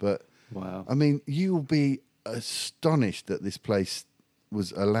people. But Wow. I mean, you will be astonished that this place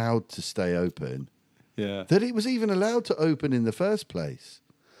was allowed to stay open. Yeah. That it was even allowed to open in the first place.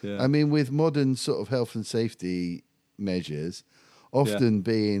 Yeah. I mean, with modern sort of health and safety measures, often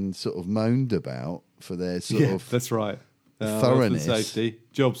being sort of moaned about for their sort of that's right. thoroughness. Health and safety.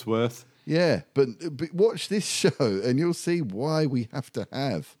 Job's worth. Yeah, but watch this show and you'll see why we have to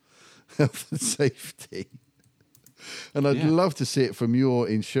have health and safety. And I'd love to see it from your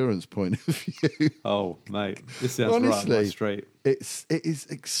insurance point of view. Oh, mate. This sounds Honestly, right straight. It is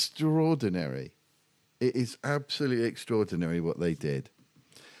extraordinary. It is absolutely extraordinary what they did.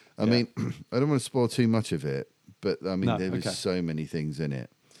 I mean, I don't want to spoil too much of it, but I mean, there was so many things in it.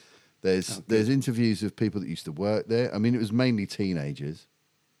 There's interviews of people that used to work there. I mean, it was mainly teenagers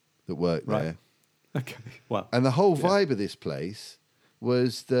that worked there. Okay. Wow. And the whole vibe of this place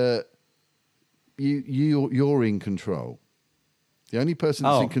was that you're in control. The only person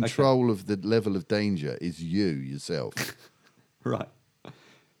that's in control of the level of danger is you yourself. Right.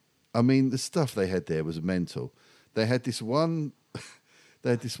 I mean, the stuff they had there was mental. They had this one,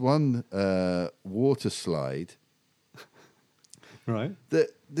 water slide. Right.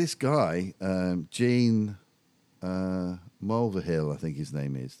 That this guy, Gene Mulvihill, I think his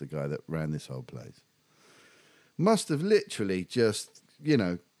name is, the guy that ran this whole place, must have literally just,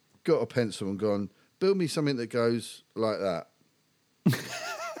 got a pencil and gone, build me something that goes like that.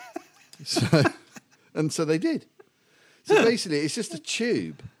 So they did. So basically, it's just a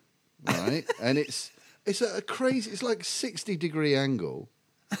tube, right? And it's at a crazy, it's like 60-degree angle,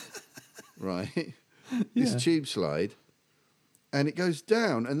 right? This tube slide, and it goes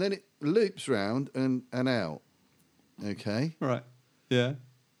down, and then it loops round and out. Okay. Right. Yeah.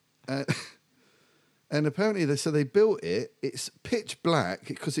 And apparently, they built it. It's pitch black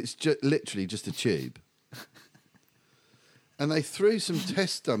because it's literally just a tube. And they threw some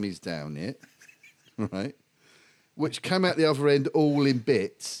test dummies down it, right? Which came out the other end all in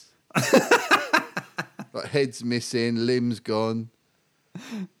bits. Like heads missing, limbs gone.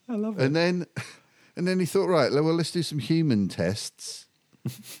 I love it. And then he thought, right, well, let's do some human tests.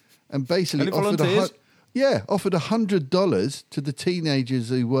 And basically Any volunteers? offered $100 to the teenagers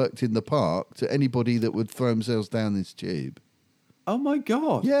who worked in the park, to anybody that would throw themselves down this tube. Oh my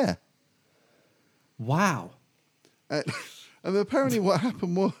God. Yeah. Wow. And apparently what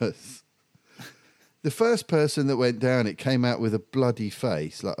happened was the first person that went down, it came out with a bloody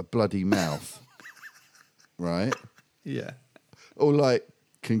face, like a bloody mouth. Right? Yeah. All like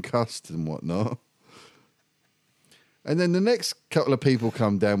concussed and whatnot. And then the next couple of people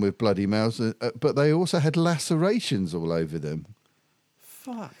come down with bloody mouths, but they also had lacerations all over them.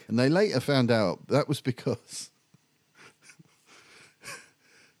 Fuck. And they later found out that was because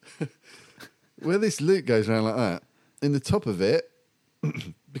where this loop goes around like that, in the top of it,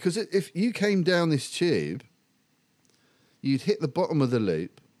 because if you came down this tube, you'd hit the bottom of the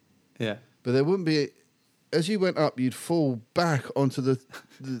loop. Yeah. But there wouldn't be, as you went up, you'd fall back onto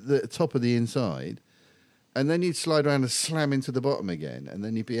the top of the inside, and then you'd slide around and slam into the bottom again, and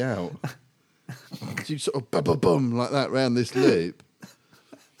then you'd be out. So you'd sort of boom like that round this loop.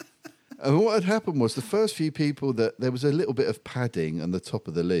 And what had happened was the first few people there was a little bit of padding on the top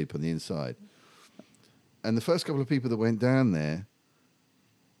of the loop on the inside. And the first couple of people that went down there,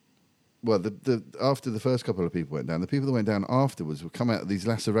 well, after the first couple of people went down, the people that went down afterwards would come out of these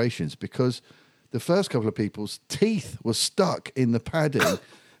lacerations because the first couple of people's teeth were stuck in the padding,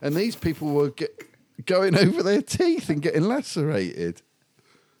 and these people were going over their teeth and getting lacerated.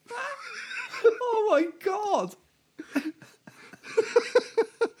 Oh my God.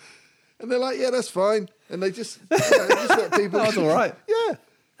 And they're like, yeah, that's fine. And they just let people... That's all right. Yeah.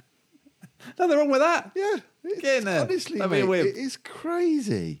 Nothing wrong with that. Yeah. Get in there. Honestly, That'd be mate, weird. it is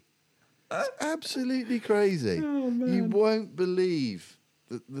crazy. It's absolutely crazy. Oh, man. You won't believe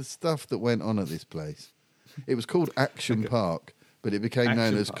the stuff that went on at this place. It was called Action Park, but it became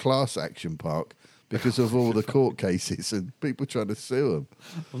known as Class Action Park because of all the court cases and people trying to sue them.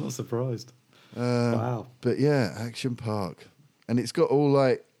 I'm not surprised. Wow. But yeah, Action Park. And it's got all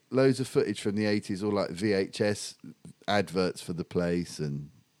like loads of footage from the 80s, all like VHS adverts for the place and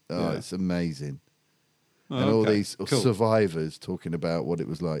Oh, it's amazing. Oh, And all okay. these Cool. survivors talking about what it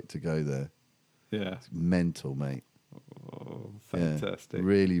was like to go there. Yeah. It's mental, mate. Oh, Yeah. fantastic.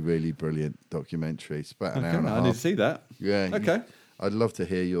 Really, really brilliant documentary. It's about an hour and a I half. need to see that. Yeah. Okay. I'd love to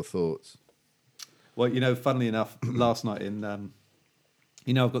hear your thoughts. Well, funnily enough, last night in, I've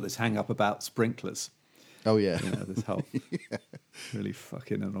got this hang up about sprinklers. Oh, yeah. This whole really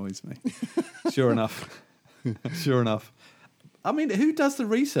fucking annoys me. Sure enough. I mean, who does the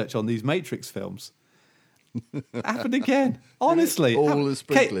research on these Matrix films? Happened again. Honestly. All the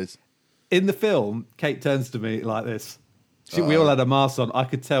sprinklers. In the film, Kate turns to me like this. We all had a mask on. I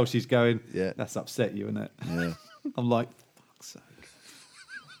could tell she's going, Yeah. that's upset you, isn't it? Yeah. I'm like, fuck's sake.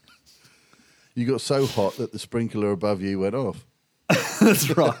 You got so hot that the sprinkler above you went off. That's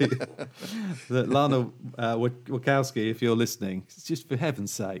right. That Lana Wachowski, if you're listening, it's just for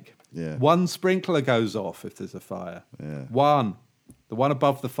heaven's sake. Yeah. One sprinkler goes off if there's a fire. Yeah. One. The one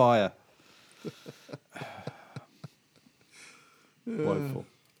above the fire. Woeful.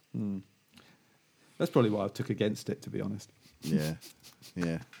 That's probably why I took against it, to be honest. Yeah.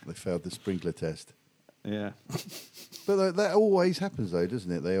 Yeah. They failed the sprinkler test. Yeah. But that always happens, though,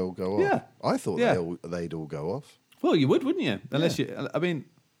 doesn't it? They all go off. Yeah. I thought Yeah. they'd all go off. Well, you would, wouldn't you? Unless you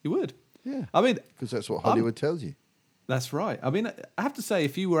would. Yeah. I mean, Because that's what Hollywood tells you. that's right. I mean, I have to say,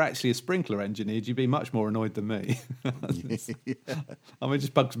 if you were actually a sprinkler engineer, you'd be much more annoyed than me. I mean, it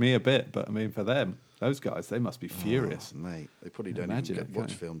just bugs me a bit, but I mean, for them, those guys, they must be furious. Oh, mate, they probably don't Imagine even it, watch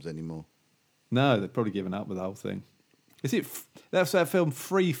can't you? films anymore. No, they've probably given up with the whole thing. Is it? That's that film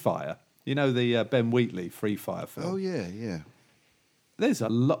Free Fire. You know the Ben Wheatley Free Fire film. Oh, yeah, yeah. There's a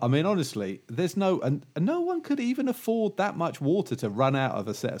lot. I mean, honestly, there's and no one could even afford that much water to run out of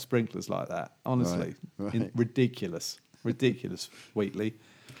a set of sprinklers like that. Honestly, Right. Ridiculous, Wheatley.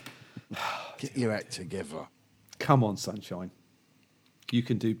 Get your act together. Come on, sunshine. You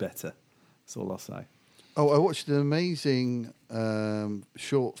can do better. That's all I'll say. Oh, I watched an amazing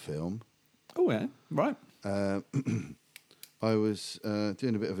short film. Oh yeah, right. I was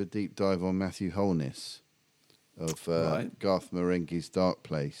doing a bit of a deep dive on Matthew Holness of Right. Garth Marenghi's Dark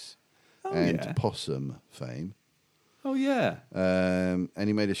Place Oh, and yeah. Possum fame. Oh yeah. And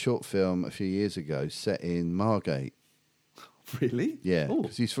he made a short film a few years ago set in Margate. Really? Yeah, Oh,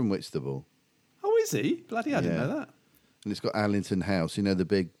 because he's from Whitstable. is he? Bloody, I didn't Yeah. know that. And it's got Allington House, you know, the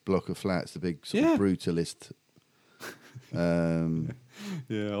big block of flats, the big sort Yeah. of brutalist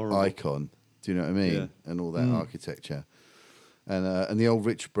Yeah, horrible. icon. Do you know what I mean? Yeah. And all that architecture. And the old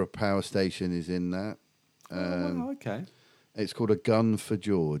Richborough Power Station is in that. Oh, wow, okay. It's called A Gun for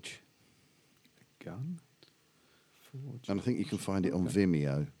George. Gun. Forge. And I think you can find it on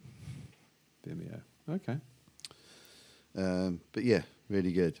Vimeo. Vimeo. Okay. But yeah,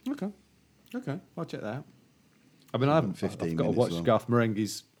 really good. Okay. I'll check that out. I mean, I haven't. 15 I've got to minutes watch long. Garth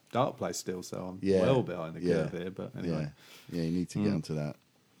Marenghi's Dark Place still, so I'm Yeah. well behind the Yeah. curve here. But anyway, Yeah, you need to get onto that.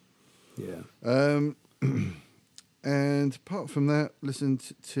 yeah. And apart from that,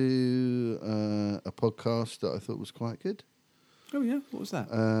 listened to a podcast that I thought was quite good. Oh yeah. What was that?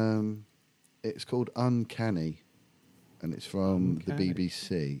 It's called Uncanny, and it's from Uncanny. the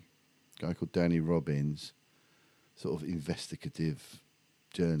BBC. A guy called Danny Robbins, sort of investigative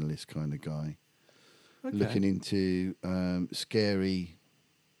journalist kind of guy, Okay. looking into scary,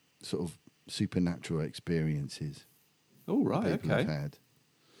 sort of supernatural experiences Oh right. people have Okay. had.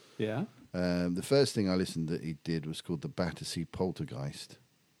 Yeah. The first thing I listened that he did was called The Battersea Poltergeist,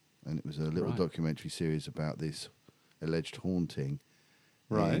 and it was a little Right. documentary series about this alleged haunting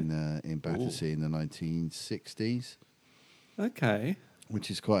Right. in Battersea in the 1960s, Okay. which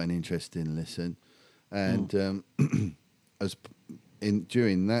is quite an interesting listen. And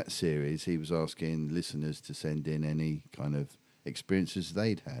during that series, he was asking listeners to send in any kind of experiences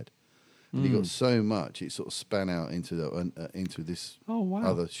they'd had. And he got so much, it sort of span out into this Oh wow.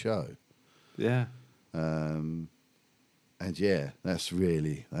 other show. Yeah. And yeah, that's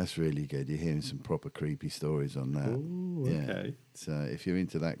really good. You're hearing some proper creepy stories on that. Ooh, Yeah. okay. So if you're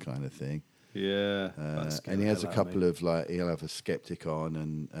into that kind of thing, Yeah. and he has a couple of he'll have a skeptic on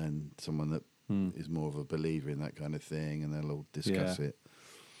and someone that is more of a believer in that kind of thing, and they'll all discuss Yeah. it.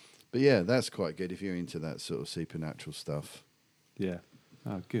 But yeah, that's quite good if you're into that sort of supernatural stuff. Yeah.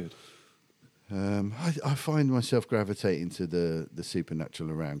 Oh, good. I find myself gravitating to the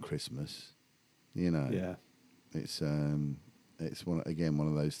supernatural around Christmas. You know, Yeah. it's one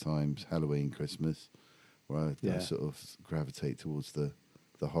of those times, Halloween, Christmas, where I Yeah. sort of gravitate towards the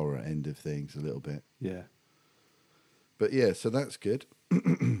horror end of things a little bit. Yeah. But yeah, so that's good.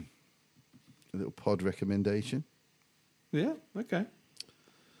 A little pod recommendation. Yeah. Okay.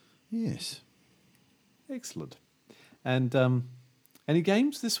 Yes. Excellent. And Any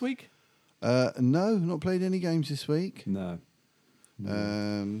games this week? No, not played any games this week. No.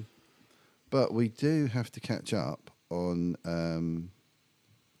 But we do have to catch up on.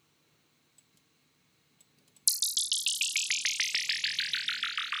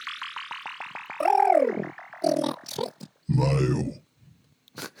 Mail.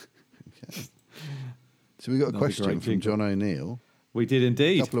 Okay. So we got a question from John O'Neill We did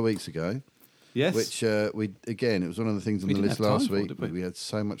indeed. a couple of weeks ago. Yes. Which it was one of the things on We the didn't list have time last for it, week. did we? We had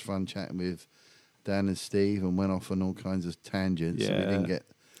so much fun chatting with Dan and Steve and went off on all kinds of tangents. And we didn't get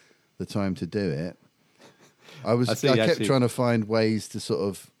the time to do it. I kept trying to find ways to sort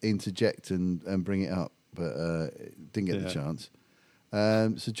of interject and bring it up, but didn't get the chance.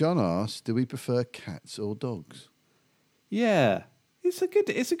 So John asked, do we prefer cats or dogs? Yeah. It's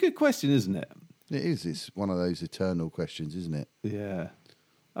a good question, isn't it? It is. It's one of those eternal questions, isn't it? Yeah.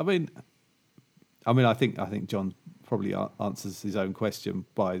 I mean, I think John probably answers his own question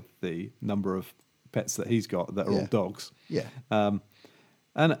by the number of pets that he's got that are all dogs. Yeah. And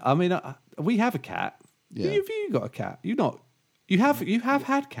I mean, we have a cat. Yeah. Have you got a cat? You have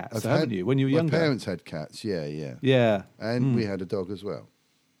had cats, haven't you? When you were younger. My parents had cats. Yeah. Yeah. And we had a dog as well.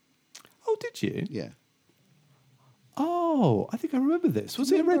 Oh, did you? Yeah. Oh, I think I remember this. Was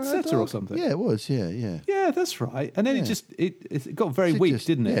it a red setter or something? Yeah, it was. Yeah. Yeah, that's right. And then it got very weak,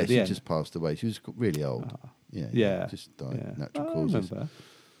 didn't it? Yeah, at the she end? just passed away. She was really old. Yeah. Just died. Yeah. Natural I causes. remember.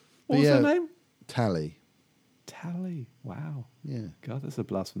 What was her name? Tally. Tally. Wow. Yeah. God, that's a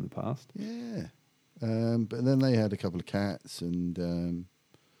blast from the past. Yeah. But then they had a couple of cats, and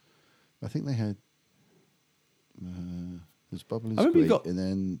I think they had there's Bubble and Squeak, and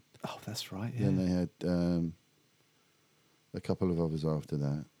then oh, that's right. Yeah. then they had a couple of others after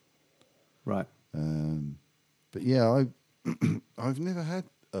that. Right. But yeah, I've never had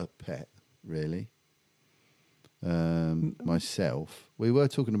a pet really. Myself, we were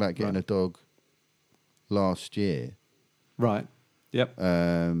talking about getting a dog last year. Right. Yep.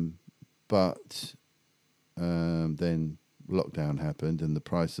 But then lockdown happened and the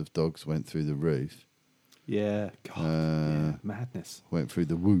price of dogs went through the roof. Yeah. God. Madness. Went through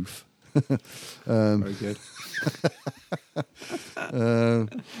the woof. Very good.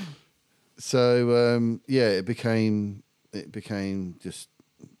 So it became just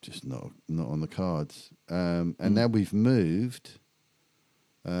not on the cards. And now we've moved.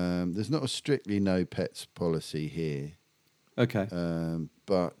 There's not a strictly no pets policy here. Okay.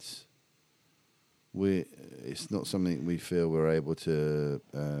 But it's not something we feel we're able to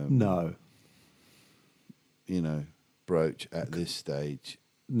no. Broach at this stage.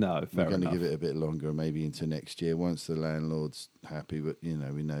 No, fair We're going to enough. give it a bit longer, maybe into next year, once the landlord's happy. But we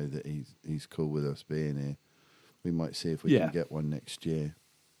know that he's cool with us being here. We might see if we can get one next year.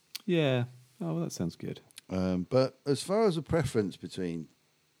 Yeah. Oh, well, that sounds good. But as far as a preference between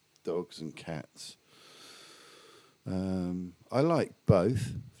dogs and cats, I like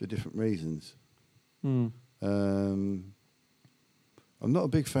both for different reasons. I'm not a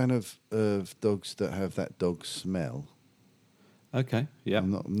big fan of dogs that have that dog smell. Okay. Yeah.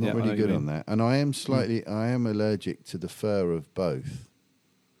 I'm not really good on that, and I am allergic to the fur of both.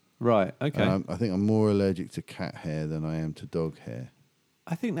 Right. Okay. I think I'm more allergic to cat hair than I am to dog hair.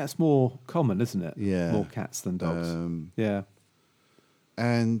 I think that's more common, isn't it? Yeah. More cats than dogs. Yeah.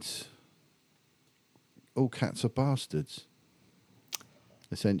 And all cats are bastards,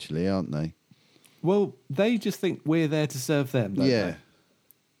 essentially, aren't they? Well, they just think we're there to serve them, don't they?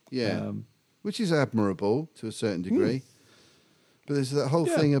 Yeah. Which is admirable to a certain degree. But there's that whole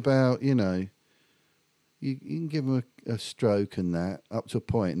thing about, you can give them a stroke and that up to a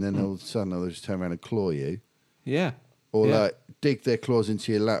point, and then all of a sudden they'll just turn around and claw you. Yeah. Or like dig their claws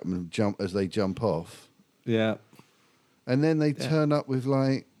into your lap and jump as they jump off. Yeah. And then they turn up with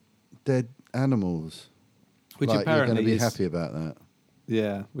like dead animals. Which like, apparently you're going to be is, happy about that.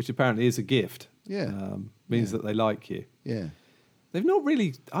 Yeah, which apparently is a gift. Yeah. Means that they like you. Yeah. They've not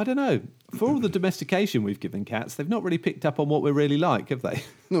really, I don't know, for all the domestication we've given cats, they've not really picked up on what we're really like, have they?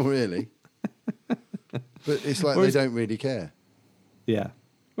 Not really. But it's like they don't really care. Yeah.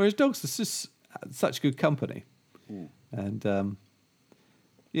 Whereas dogs are just such good company. And, I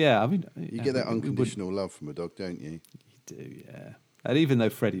mean... You get that unconditional love from a dog, don't you? You do, yeah. And even though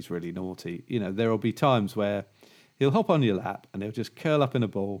Freddie's really naughty, there will be times where he'll hop on your lap and he'll just curl up in a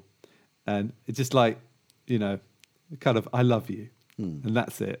ball and it's just like, kind of, I love you. And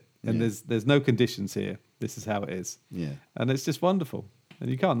that's it. And there's no conditions here. This is how it is. Yeah. And it's just wonderful. And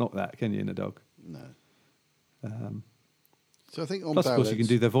you can't knock that, can you, in a dog? No. So I think on plus, balance... of course, you can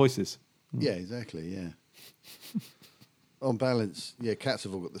do their voices. Yeah, exactly, yeah. On balance, cats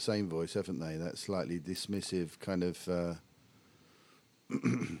have all got the same voice, haven't they? That slightly dismissive kind of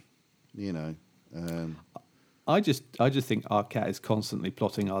You know, I just think our cat is constantly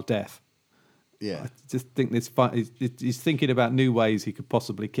plotting our death. yeah. I just think it's fun. He's thinking about new ways he could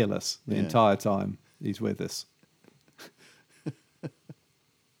possibly kill us the entire time he's with us.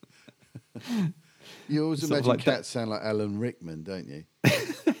 You always Sort of imagine like cats sound like Alan Rickman, don't you?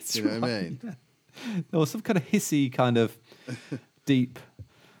 That's You know what I right. mean? Or some kind of hissy, kind of deep,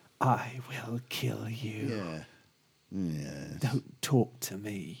 I will kill you. Yeah. Yeah. Don't talk to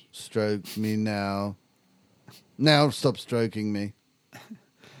me. Stroke me now. Now stop stroking me.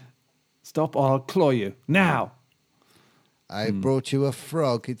 Stop or I'll claw you. Now. I brought you a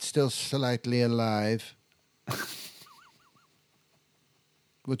frog. It's still slightly alive.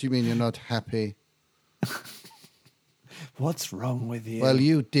 What do you mean you're not happy? What's wrong with you? Well,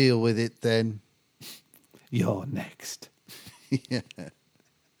 you deal with it then. You're next. Yeah.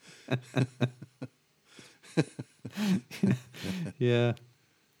 Yeah.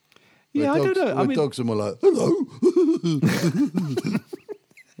 Yeah, I don't know. I mean, dogs are more like, hello.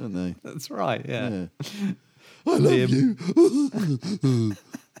 Don't they? that's right. Yeah. I love Liam. you.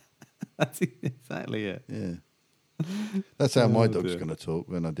 That's exactly it. Yeah. That's how my dog's dear. going to talk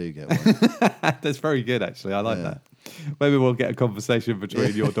when I do get one. That's very good, actually. I like that. Maybe we'll get a conversation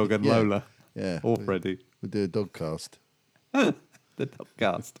between your dog and Yeah. Lola. Yeah. Or Freddie. We'll do a dog cast. The dog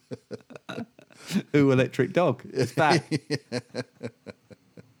cast. Ooh, electric dog. It's back.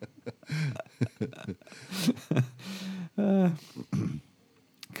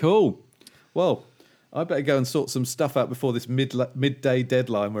 Cool. Well, I better go and sort some stuff out before this midday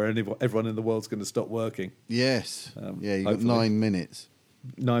deadline where everyone in the world's going to stop working. Yes. Yeah, you've got hopefully. 9 minutes.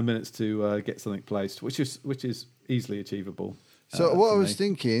 9 minutes to get something placed, which is easily achievable. So what for I was me.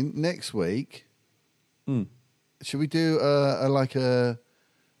 thinking, next week, should we do a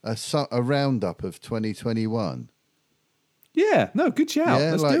roundup of 2021? Yeah, no, good shout.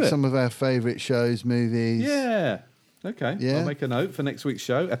 Yeah, Let's like do it. some of our favourite shows, movies. Yeah. Okay. Yeah. I'll make a note for next week's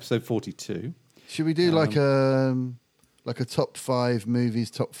show, episode 42. Should we do like a top 5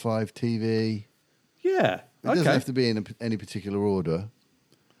 movies, top 5 TV? Yeah. It doesn't Okay. have to be in any particular order.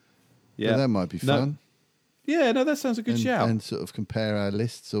 Yeah. But that might be No. fun. Yeah, no, that sounds a good shout. And sort of compare our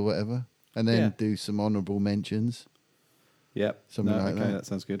lists or whatever. And then Yeah. do some honourable mentions. Yeah. Something like okay, that. that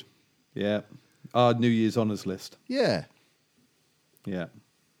sounds good. Yeah. Our New Year's honours list. Yeah. Yeah.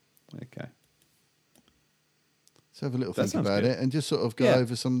 Okay. Let's have a little That think sounds about good. it and just sort of go Yeah.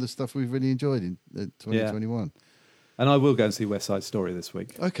 over some of the stuff we've really enjoyed in 2021. And I will go and see West Side Story this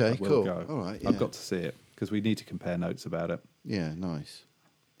week. Okay, I will cool. Go. All right, I've yeah. got to see it because we need to compare notes about it. Yeah, nice.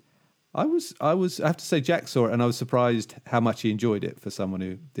 I have to say, Jack saw it and I was surprised how much he enjoyed it for someone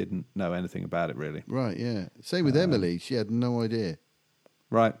who didn't know anything about it, really. Right, yeah. Same with Emily. She had no idea.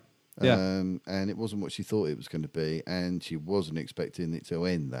 Right. Yeah. And it wasn't what she thought it was going to be, and she wasn't expecting it to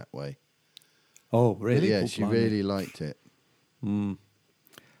end that way. Oh, But really? yeah, Oh, she blimey. really liked it.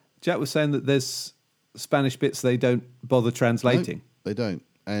 Jack was saying that there's Spanish bits they don't bother translating. No, they don't.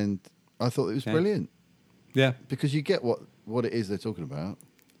 And I thought it was Yeah. brilliant Yeah. because you get what it is they're talking about.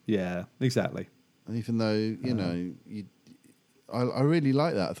 Yeah, exactly. And even though, you know, I really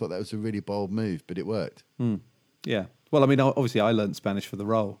like that. I thought that was a really bold move, but it worked. Yeah. Well, I mean, obviously, I learned Spanish for the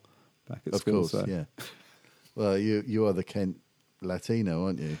role back at Of school. course, so. yeah. Well, you are the Kent Latino,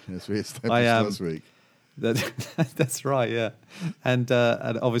 aren't you? As we established I am. last week. That's right, yeah. And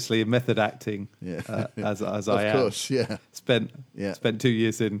obviously, in method acting, Yeah. as I Of am. course, yeah. Spent Yeah. 2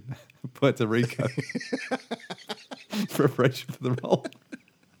 years in Puerto Rico preparation for the role.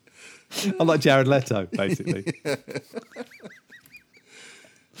 I'm like Jared Leto, basically.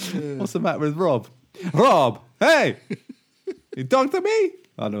 What's the matter with Rob? Rob, hey, you talk to me?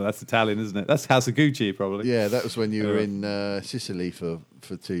 Oh no, that's Italian, isn't it? That's House of Gucci, probably. Yeah, that was when you were in Sicily for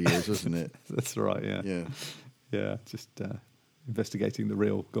 2 years, wasn't it? That's right. Yeah, Yeah. yeah. Just investigating the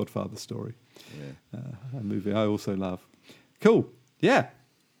real Godfather story. Yeah. A movie I also love. Cool. Yeah.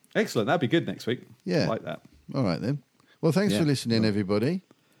 Excellent. That'd be good next week. Yeah. I like that. All right then. Well, thanks Yeah. for listening, everybody.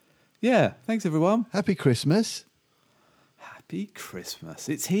 Yeah. Thanks, everyone. Happy Christmas. Happy Christmas.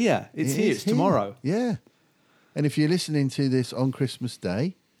 It's here. It's It here. is It's tomorrow. Yeah. And if you're listening to this on Christmas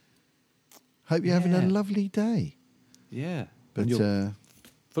Day, hope you're having a Yeah. lovely day. Yeah. But And you're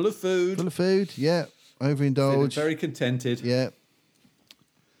full of food. full of food, yeah. Feeling Overindulge. very contented. Yeah.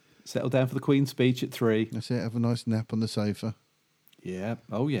 Settle down for the Queen's speech at 3. That's it. Have a nice nap on the sofa. Yeah.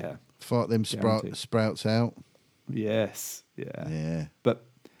 Oh, yeah. Fart them Guaranteed. sprouts out. Yes. Yeah. Yeah. But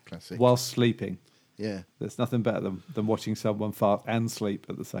Classic. whilst sleeping, Yeah. there's nothing better than watching someone fart and sleep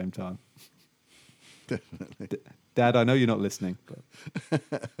at the same time. Definitely. Dad, I know you're not listening, but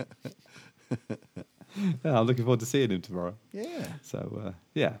Yeah, I'm looking forward to seeing him tomorrow. Yeah. So,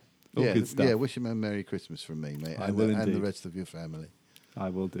 all good stuff. Yeah, wish him a Merry Christmas from me, mate. I and will and the indeed. rest of your family. I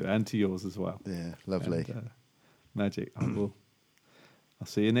will do. And to yours as well. Yeah, lovely. And, magic. I'll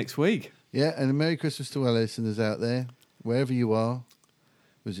see you next week. Yeah, and a Merry Christmas to our listeners out there, wherever you are.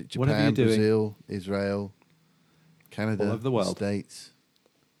 Was it Whatever Japan, you're doing. Brazil, Israel, Canada, All over the world. States,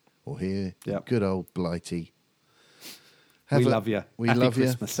 or here? Yep. Good old Blighty. We love you. We Happy love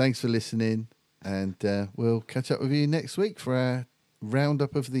Christmas. you. Thanks for listening, and we'll catch up with you next week for our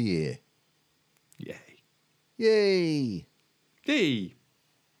roundup of the year. Yay. Yay! Yay.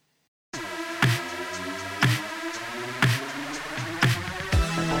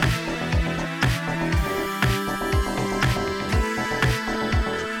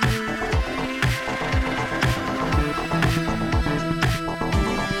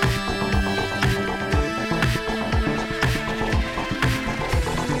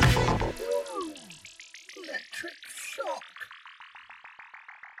 Electric shock.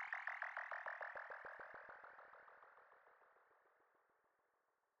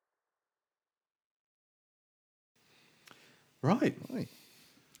 Right. Right.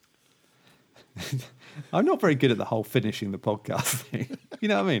 I'm not very good at the whole finishing the podcast thing. You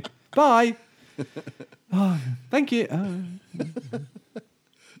know what I mean? Bye. Oh, thank you.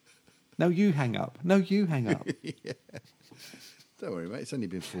 No, you hang up. No, you hang up. Don't worry, mate. It's only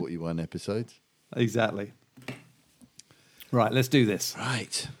been 41 episodes. Exactly. Right, let's do this.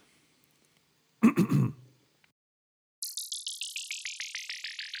 Right.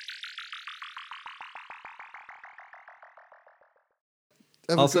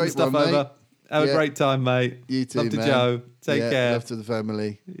 Have I'll a send great stuff one, mate. over. Have a Yeah. great time, mate. You too, Love to man. Joe. Take Yeah, care. Love to the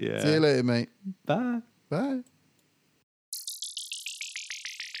family. Yeah. See you later, mate. Bye. Bye.